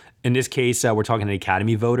 In this case, we're talking an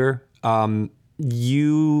Academy voter.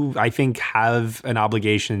 You, I think, have an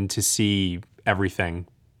obligation to see everything.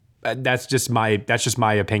 That's just my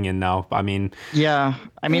opinion, though. I mean, yeah.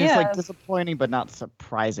 I mean, it's like disappointing, but not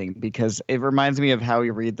surprising because it reminds me of how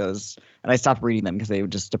you read those. And I stopped reading them because they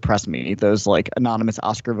would just depress me. Those like anonymous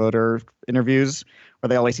Oscar voter interviews where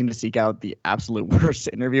they always seem to seek out the absolute worst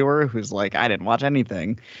interviewer who's like, I didn't watch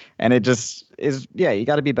anything. And it just is. Yeah, you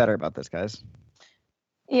got to be better about this, guys.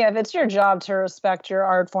 Yeah, if it's your job to respect your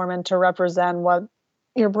art form and to represent what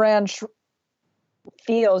your brand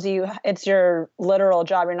feels, it's your literal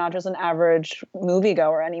job. You're not just an average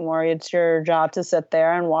moviegoer anymore. It's your job to sit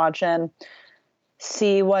there and watch and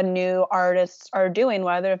see what new artists are doing,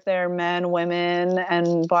 whether if they're men, women,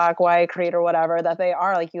 and black, white, Creed, or whatever that they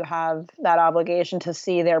are. Like, you have that obligation to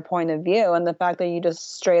see their point of view, and the fact that you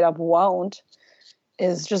just straight up won't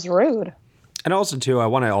is just rude. And also, too, I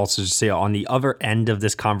want to also just say on the other end of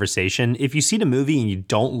this conversation, if you see the movie and you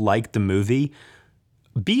don't like the movie,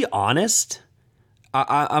 be honest.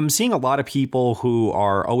 I'm seeing a lot of people who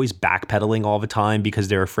are always backpedaling all the time because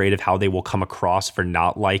they're afraid of how they will come across for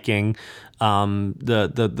not liking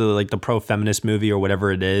the pro-feminist movie or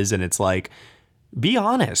whatever it is. And it's like, be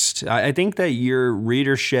honest. I think that your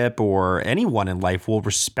readership or anyone in life will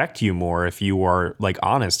respect you more if you are like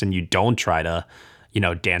honest and you don't try to,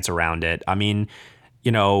 dance around it. I mean,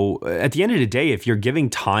 at the end of the day, if you're giving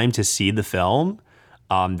time to see the film,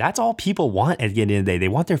 that's all people want at the end of the day. They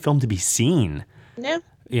want their film to be seen. Yeah.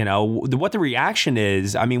 What the reaction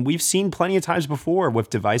is, I mean, we've seen plenty of times before with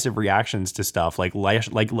divisive reactions to stuff like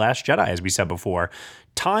Last Jedi, as we said before.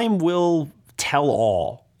 Time will tell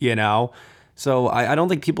all, So I don't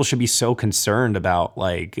think people should be so concerned about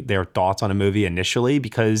like their thoughts on a movie initially,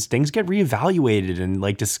 because things get reevaluated and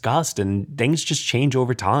like discussed and things just change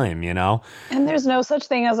over time, And there's no such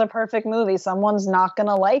thing as a perfect movie. Someone's not going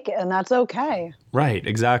to like it, and that's okay. Right,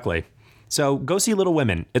 exactly. So go see Little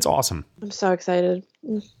Women. It's awesome. I'm so excited.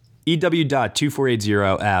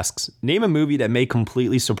 EW.2480 asks, name a movie that may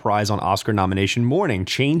completely surprise on Oscar nomination morning,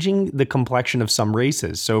 changing the complexion of some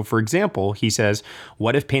races. So, for example, he says,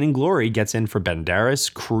 what if Pain and Glory gets in for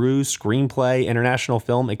Banderas, crew, screenplay, international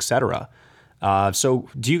film, etc.? So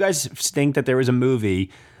do you guys think that there is a movie,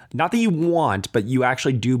 not that you want, but you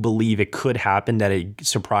actually do believe it could happen, that it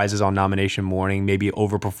surprises on nomination morning, maybe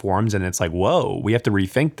overperforms, and it's like, whoa, we have to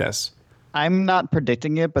rethink this? I'm not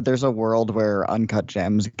predicting it, but there's a world where Uncut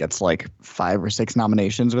Gems gets like 5 or 6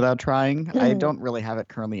 nominations without trying. I don't really have it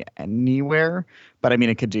currently anywhere, but I mean,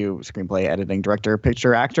 it could do screenplay, editing, director,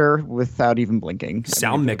 picture, actor without even blinking.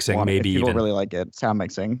 Sound mixing, maybe people even. Really like it. Sound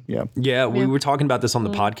mixing, yeah. Yeah, we were talking about this on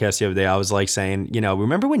the podcast the other day. I was like saying,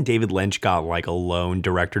 remember when David Lynch got like a lone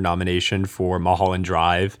director nomination for Mulholland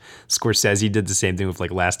Drive? Scorsese did the same thing with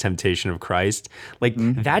like Last Temptation of Christ. Like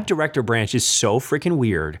that director branch is so freaking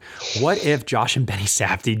weird. What if Josh and Benny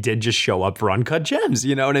Safdie did just show up for Uncut Gems?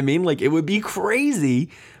 You know what I mean? Like it would be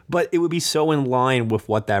crazy, but it would be so in line with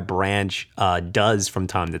what that branch does from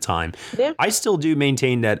time to time. Yeah. I still do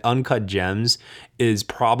maintain that Uncut Gems is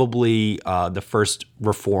probably the first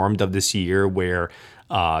reformed of this year, where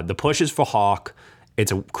the push is for Hawk.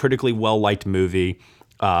 It's a critically well-liked movie.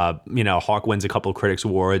 Hawk wins a couple of Critics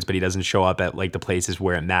Awards, but he doesn't show up at like the places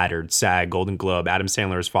where it mattered. SAG, Golden Globe, Adam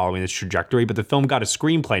Sandler is following this trajectory, but the film got a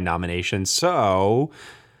screenplay nomination. So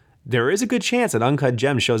there is a good chance that Uncut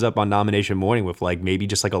Gems shows up on nomination morning with like maybe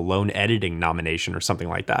just like a lone editing nomination or something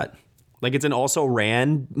like that. Like it's an also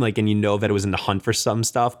ran, like, and that it was in the hunt for some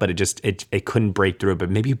stuff, but it couldn't break through,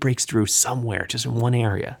 but maybe it breaks through somewhere, just in one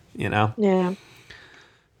area, Yeah.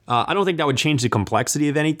 I don't think that would change the complexity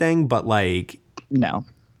of anything, but like, no.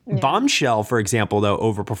 Yeah. Bombshell, for example, though,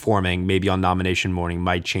 overperforming maybe on nomination morning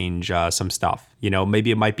might change some stuff.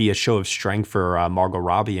 Maybe it might be a show of strength for Margot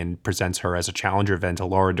Robbie and presents her as a challenger event to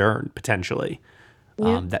Laura Dern, potentially.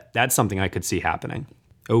 Yeah. That's something I could see happening.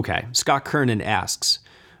 Okay. Scott Kernan asks,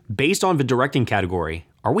 based on the directing category,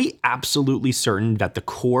 are we absolutely certain that the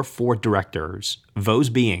core 4 directors, those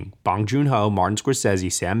being Bong Joon-ho, Martin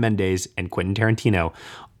Scorsese, Sam Mendes, and Quentin Tarantino,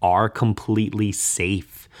 are completely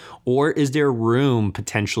safe? Or is there room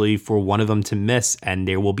potentially for one of them to miss and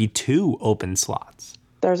there will be 2 open slots?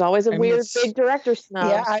 There's always a weird big director snub.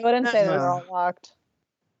 Yeah, I wouldn't say they're all locked.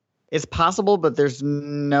 It's possible, but there's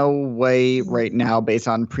no way right now, based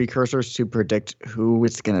on precursors, to predict who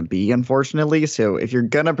it's going to be, unfortunately. So if you're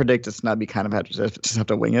going to predict a snub, you kind of just have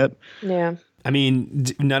to wing it. Yeah. I mean,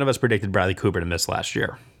 none of us predicted Bradley Cooper to miss last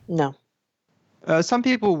year. No. Some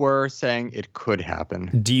people were saying it could happen.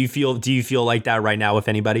 Do you feel like that right now with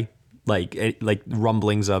anybody? Like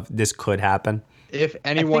rumblings of this could happen? If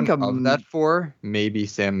anyone of that 4, maybe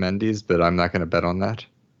Sam Mendes, but I'm not going to bet on that.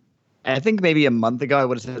 I think maybe a month ago I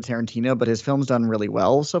would have said Tarantino, but his film's done really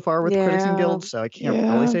well so far with Critics and Guilds, so I can't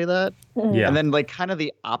really say that. Yeah. And then like kind of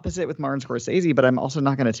the opposite with Martin Scorsese, but I'm also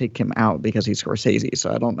not going to take him out because he's Scorsese,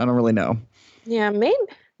 so I don't really know. Yeah,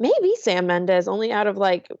 maybe Sam Mendes, only out of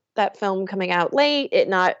like that film coming out late, it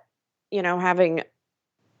not, having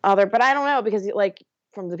other, but I don't know, because like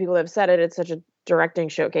from the people that have said it, it's such a directing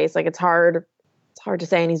showcase. Like it's hard to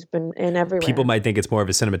say, and he's been in everywhere. People might think it's more of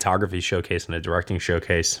a cinematography showcase than a directing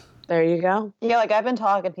showcase. There you go. Yeah, like I've been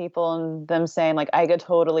talking to people and them saying like I could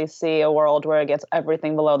totally see a world where it gets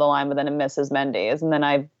everything below the line, but then it misses Mendes. And then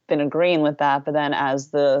I've been agreeing with that. But then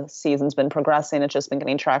as the season's been progressing, it's just been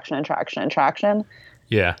getting traction.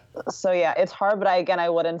 Yeah. So yeah, it's hard, but I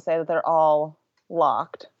wouldn't say that they're all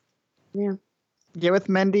locked. Yeah. Yeah, with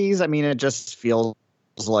Mendes, I mean, it just feels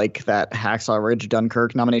like that Hacksaw Ridge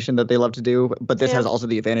Dunkirk nomination that they love to do, but this has also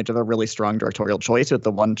the advantage of a really strong directorial choice with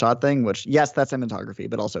the one shot thing, which yes, that's cinematography,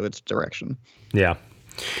 but also it's direction. Yeah.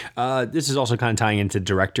 This is also kind of tying into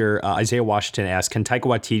director. Isaiah Washington asks, can Taika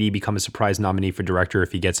Waititi become a surprise nominee for director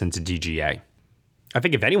if he gets into DGA? I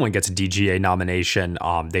think if anyone gets a DGA nomination,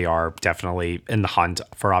 they are definitely in the hunt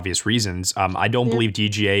for obvious reasons. I don't believe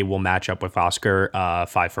DGA will match up with Oscar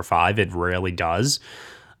 5 for 5. It rarely does.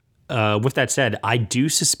 With that said, I do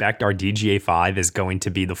suspect our DGA 5 is going to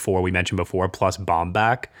be the 4 we mentioned before, plus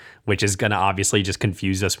Baumbach, which is going to obviously just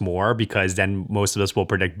confuse us more because then most of us will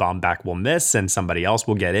predict Baumbach will miss and somebody else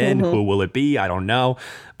will get in. Who will it be? I don't know.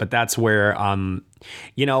 But that's where,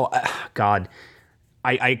 God,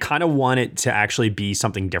 I kind of want it to actually be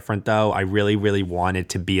something different, though. I really, really want it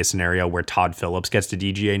to be a scenario where Todd Phillips gets the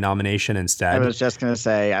DGA nomination instead. I was just going to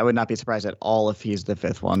say, I would not be surprised at all if he's the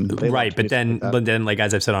 5th one. Right, but then, like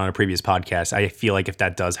as I've said on a previous podcast, I feel like if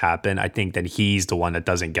that does happen, I think that he's the one that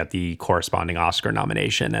doesn't get the corresponding Oscar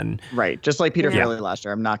nomination. And right, just like Peter Farrelly last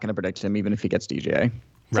year, I'm not going to predict him even if he gets DGA.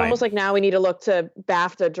 It's almost like now we need to look to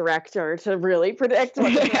BAFTA director to really predict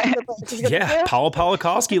what the BAFTA is going to do. Paul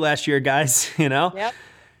Polakowski last year, guys, Yep.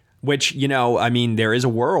 Which, I mean, there is a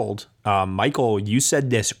world. Michael, you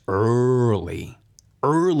said this early.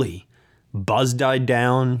 Buzz died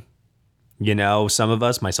down. Some of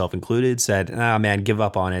us, myself included, said, man, give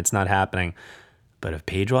up on it. It's not happening. But if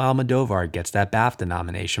Pedro Almodovar gets that BAFTA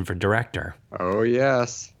nomination for director. Oh,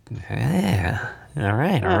 yes. Yeah. All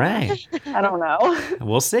right. I don't know.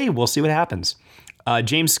 We'll see. We'll see what happens.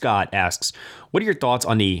 James Scott asks, what are your thoughts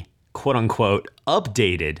on the quote-unquote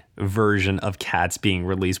updated version of Cats being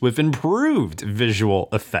released with improved visual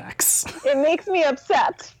effects? It makes me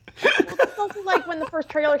upset. It's also like when the first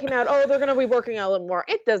trailer came out, they're going to be working on a little more.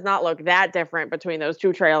 It does not look that different between those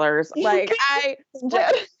two trailers. Like,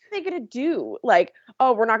 what are they going to do? Like,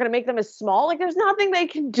 we're not going to make them as small? Like, there's nothing they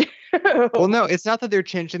can do. Well, no, it's not that they're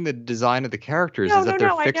changing the design of the characters. It's that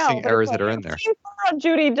they're fixing errors that are in there. On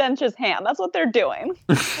Judi Dench's hand. That's what they're doing.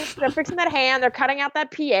 They're fixing that hand. They're cutting out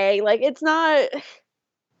that PA. Like, it's not...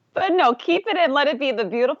 But no, keep it in. Let it be the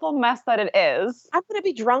beautiful mess that it is. I'm going to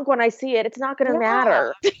be drunk when I see it. It's not going to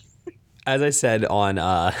matter. As I said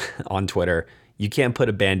on Twitter, you can't put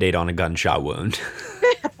a Band-Aid on a gunshot wound.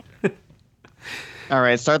 All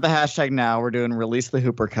right, start the hashtag now. We're doing release the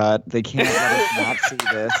Hooper cut. They can't let us not see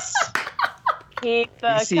this. Keep the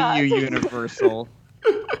ECU cut. Universal.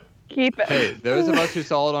 Keep it. Hey, those of us who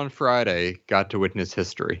saw it on Friday got to witness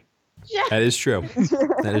history. Yeah. That is true.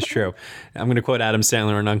 That is true. I'm going to quote Adam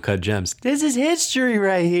Sandler on Uncut Gems. This is history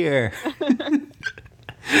right here.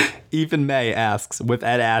 Ethan May asks, with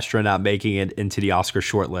Ad Astra not making it into the Oscar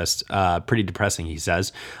shortlist, pretty depressing, he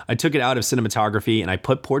says. I took it out of cinematography and I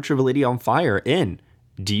put Portrait of a Lady on Fire in.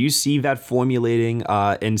 Do you see that formulating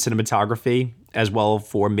in cinematography as well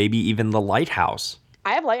for maybe even The Lighthouse?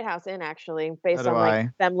 I have Lighthouse in, actually, based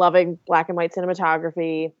on them loving black and white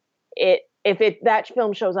cinematography. If that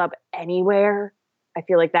film shows up anywhere, I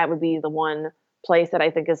feel like that would be the one place that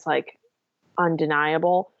I think is like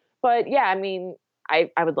undeniable. But yeah, I mean,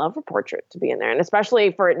 I would love for Portrait to be in there, and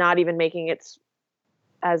especially for it not even making it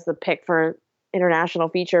as the pick for international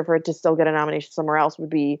feature, for it to still get a nomination somewhere else would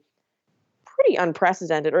be pretty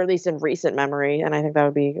unprecedented, or at least in recent memory. And I think that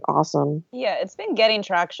would be awesome. Yeah, it's been getting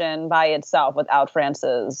traction by itself without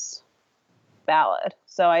France's ballad.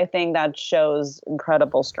 So I think that shows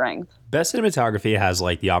incredible strength. Best cinematography has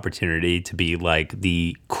like the opportunity to be like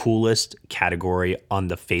the coolest category on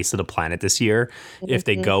the face of the planet this year. If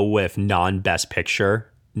they go with non-best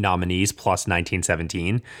picture nominees plus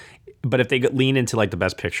 1917. But if they lean into like the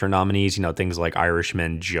best picture nominees, things like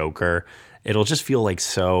Irishman, Joker, it'll just feel like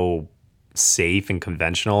so safe and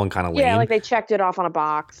conventional and kind of lame. Yeah, like they checked it off on a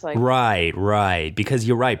box. Like Right. Because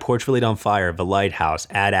you're right. Portrait of a Lady on Fire, The Lighthouse,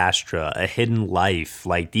 Ad Astra, A Hidden Life.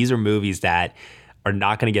 Like these are movies that are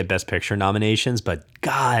not going to get Best Picture nominations, but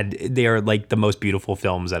God, they are like the most beautiful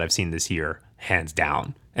films that I've seen this year, hands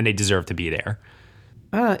down. And they deserve to be there.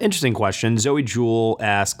 Interesting question. Zoe Jewell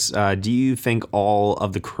asks, do you think all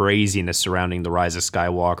of the craziness surrounding The Rise of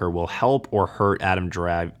Skywalker will help or hurt Adam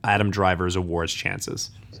Driver's awards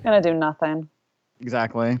chances? It's going to do nothing.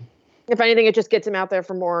 Exactly. If anything, it just gets him out there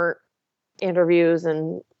for more interviews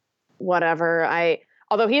and whatever.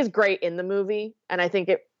 Although he is great in the movie, and I think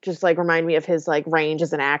it just like remind me of his like range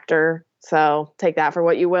as an actor. So take that for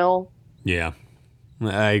what you will. Yeah,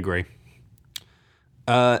 I agree.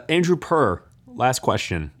 Andrew Purr, last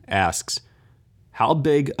question, asks, how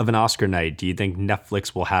big of an Oscar night do you think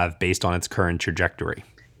Netflix will have based on its current trajectory?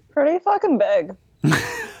 Pretty fucking big.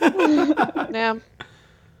 Yeah.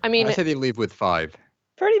 I mean, I say they leave with 5.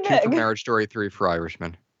 Pretty 2 big. for Marriage Story, 3 for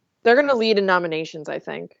Irishman. They're going to lead in nominations, I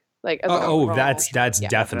think. Like, as overall. That's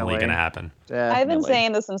definitely going to happen. I've been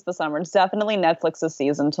saying this since the summer. It's definitely Netflix's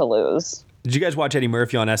season to lose. Did you guys watch Eddie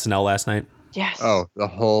Murphy on SNL last night? Yes. Oh, the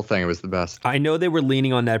whole thing was the best. I know they were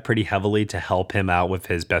leaning on that pretty heavily to help him out with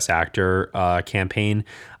his Best Actor campaign.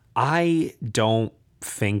 I don't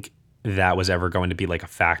think that was ever going to be like a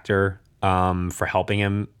factor for helping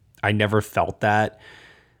him. I never felt that.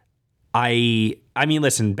 I mean,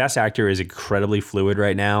 listen, Best Actor is incredibly fluid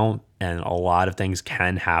right now, and a lot of things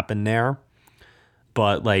can happen there.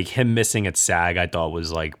 But like him missing at SAG, I thought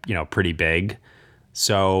was like, pretty big.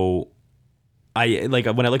 So I like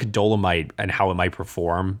when I look at Dolomite and how it might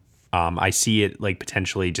perform, I see it like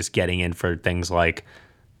potentially just getting in for things like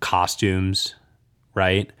costumes,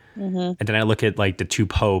 right? Mm-hmm. And then I look at like the Two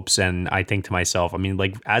Popes and I think to myself, I mean,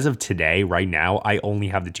 like as of today, right now, I only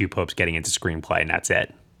have the Two Popes getting into screenplay and that's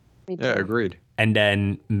it. Yeah, agreed. And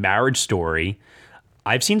then Marriage Story.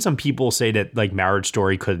 I've seen some people say that like Marriage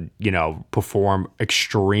Story could, perform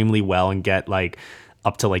extremely well and get like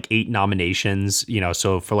up to like 8 nominations,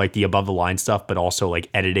 so for like the above the line stuff, but also like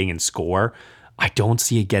editing and score. I don't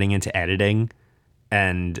see it getting into editing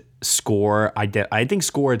and score. I think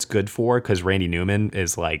score it's good for because Randy Newman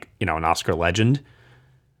is like, an Oscar legend.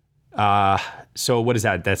 So what is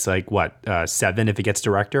that? That's like what, 7 if it gets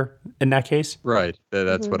director in that case? Right.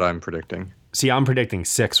 That's what I'm predicting. See, I'm predicting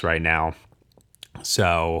 6 right now.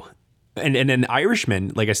 So, and then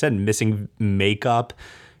Irishman, like I said, missing makeup.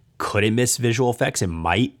 Could it miss visual effects? It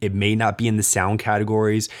might. It may not be in the sound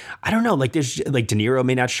categories. I don't know. Like there's like De Niro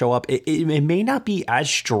may not show up. It may not be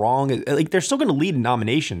as strong. Like they're still going to lead in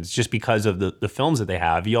nominations just because of the films that they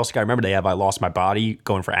have. You also got to remember they have I Lost My Body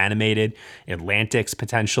going for animated, Atlantics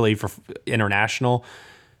potentially for international.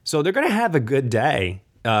 So they're going to have a good day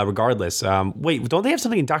regardless. Wait, don't they have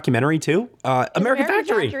something in documentary too? American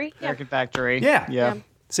Factory. Yeah. American Factory. Yeah.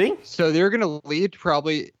 See? So they're going to lead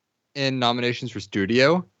probably in nominations for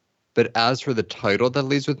studio. But as for the title that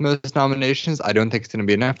leads with most nominations, I don't think it's going to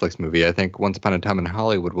be a Netflix movie. I think Once Upon a Time in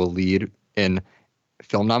Hollywood will lead in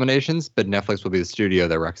film nominations, but Netflix will be the studio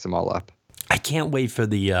that wrecks them all up. I can't wait for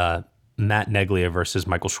the Matt Neglia versus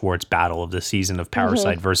Michael Schwartz battle of the season of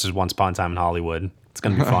Parasite versus Once Upon a Time in Hollywood. It's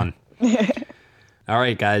going to be fun. All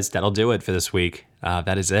right, guys, that'll do it for this week.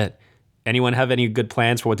 That is it. Anyone have any good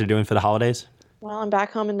plans for what they're doing for the holidays? Well, I'm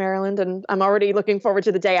back home in Maryland, and I'm already looking forward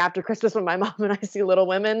to the day after Christmas when my mom and I see Little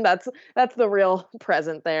Women. That's the real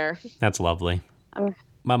present there. That's lovely. I'm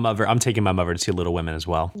taking my mother to see Little Women as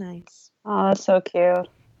well. Nice. Oh, that's so cute.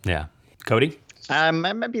 Yeah. Cody? I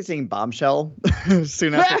might be seeing Bombshell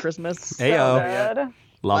soon after Christmas. Heyo. Good.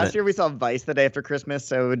 Last year we saw Vice the day after Christmas,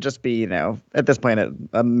 so it would just be, at this point,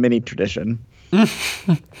 a mini tradition. And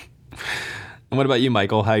what about you,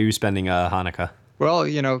 Michael? How are you spending Hanukkah? Well,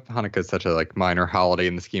 Hanukkah is such a minor holiday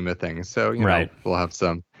in the scheme of things. So, we'll have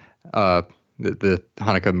some, the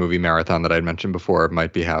Hanukkah movie marathon that I'd mentioned before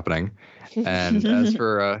might be happening. And as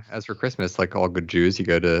for Christmas, like all good Jews, you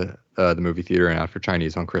go to the movie theater and out for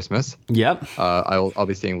Chinese on Christmas. Yep. I'll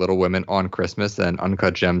be seeing Little Women on Christmas and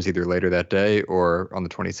Uncut Gems either later that day or on the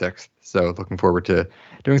 26th. So looking forward to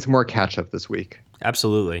doing some more catch up this week.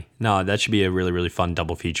 Absolutely. No, that should be a really, really fun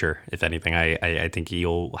double feature. If anything, I think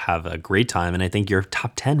you'll have a great time, and I think your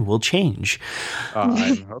top 10 will change.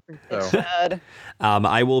 I'm hoping so.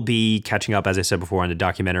 I will be catching up, as I said before, on the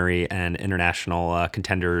documentary and international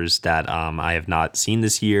contenders that I have not seen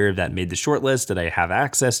this year that made the short list that I have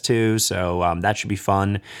access to. So that should be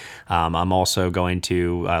fun. I'm also going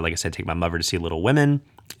to, like I said, take my mother to see Little Women,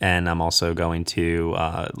 and I'm also going to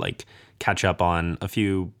catch up on a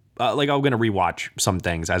few. I'm going to rewatch some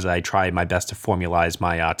things as I try my best to formalize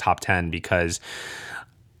my top 10 because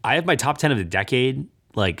I have my top 10 of the decade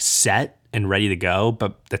set and ready to go.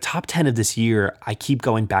 But the top 10 of this year, I keep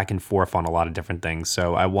going back and forth on a lot of different things.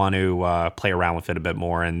 So I want to play around with it a bit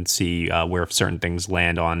more and see where certain things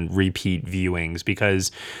land on repeat viewings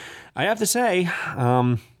because I have to say,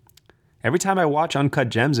 every time I watch Uncut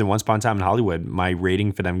Gems and Once Upon a Time in Hollywood, my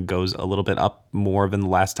rating for them goes a little bit up more than the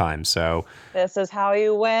last time. So this is how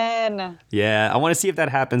you win. Yeah, I want to see if that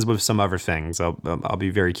happens with some other things. I'll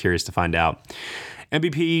be very curious to find out.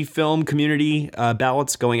 MVP film community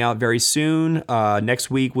ballots going out very soon. Next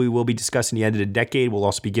week, we will be discussing the end of the decade. We'll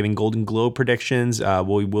also be giving Golden Globe predictions.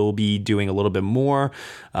 We will be doing a little bit more.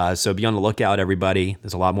 So be on the lookout, everybody.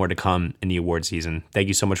 There's a lot more to come in the award season. Thank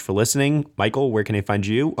you so much for listening. Michael, where can I find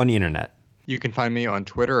you on the internet? You can find me on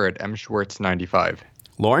Twitter at mschwartz95.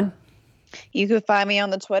 Lauren? You can find me on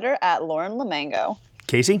the Twitter at Lauren Lamango.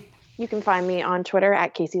 Casey? You can find me on Twitter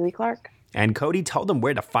at Casey Lee Clark. And Cody, tell them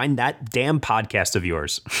where to find that damn podcast of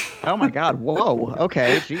yours. Oh my God. Whoa.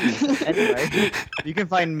 Okay. Jeez. Anyway, you can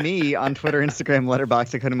find me on Twitter, Instagram,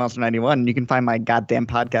 Letterboxd at CodyMonster91. You can find my goddamn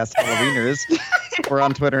podcast, Halloweeners. We're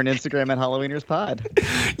on Twitter and Instagram at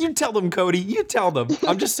HalloweenersPod. You tell them, Cody. You tell them.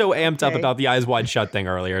 I'm just so amped up about the Eyes Wide Shut thing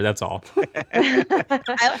earlier. That's all.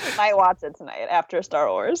 I might watch it tonight after Star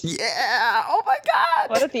Wars. Yeah. Oh my God.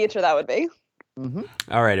 What a feature that would be. Mm-hmm.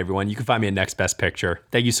 All right, everyone. You can find me at Next Best Picture.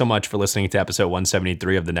 Thank you so much for listening to episode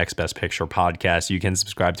 173 of the Next Best Picture podcast. You can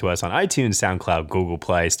subscribe to us on iTunes, SoundCloud, Google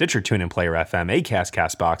Play, Stitcher, TuneIn, Player FM, Acast,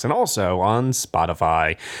 CastBox, and also on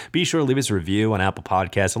Spotify. Be sure to leave us a review on Apple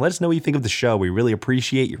Podcasts and let us know what you think of the show. We really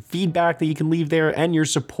appreciate your feedback that you can leave there and your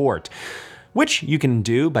support, which you can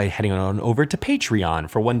do by heading on over to Patreon.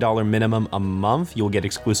 For $1 minimum a month, you'll get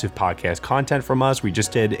exclusive podcast content from us. We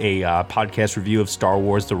just did a podcast review of Star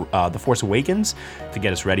Wars The Force Awakens to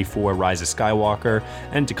get us ready for Rise of Skywalker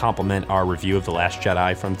and to complement our review of The Last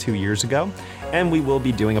Jedi from 2 years ago. And we will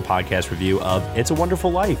be doing a podcast review of It's a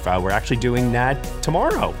Wonderful Life. We're actually doing that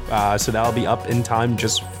tomorrow. So that'll be up in time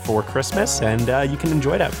just for Christmas, and you can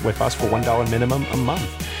enjoy that with us for $1 minimum a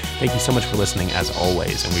month. Thank you so much for listening, as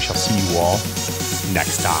always, and we shall see you all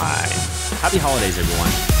next time. Happy holidays,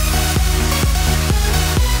 everyone.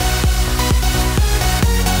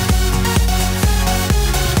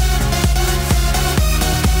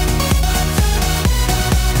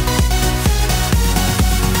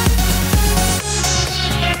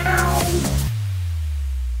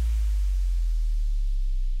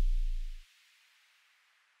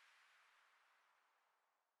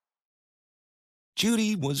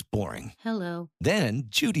 Judy was boring. Hello. Then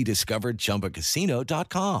Judy discovered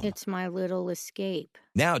ChumbaCasino.com. It's my little escape.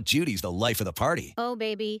 Now Judy's the life of the party. Oh,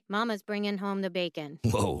 baby, mama's bringing home the bacon.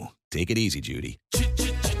 Whoa, take it easy, Judy.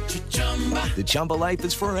 The Chumba life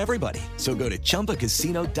is for everybody. So go to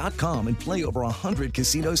ChumbaCasino.com and play over 100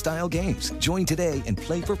 casino-style games. Join today and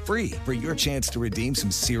play for free for your chance to redeem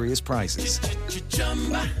some serious prizes.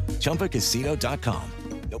 ChumbaCasino.com.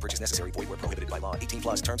 No purchase necessary. Void where prohibited by law.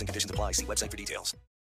 18+ terms and conditions apply. See website for details.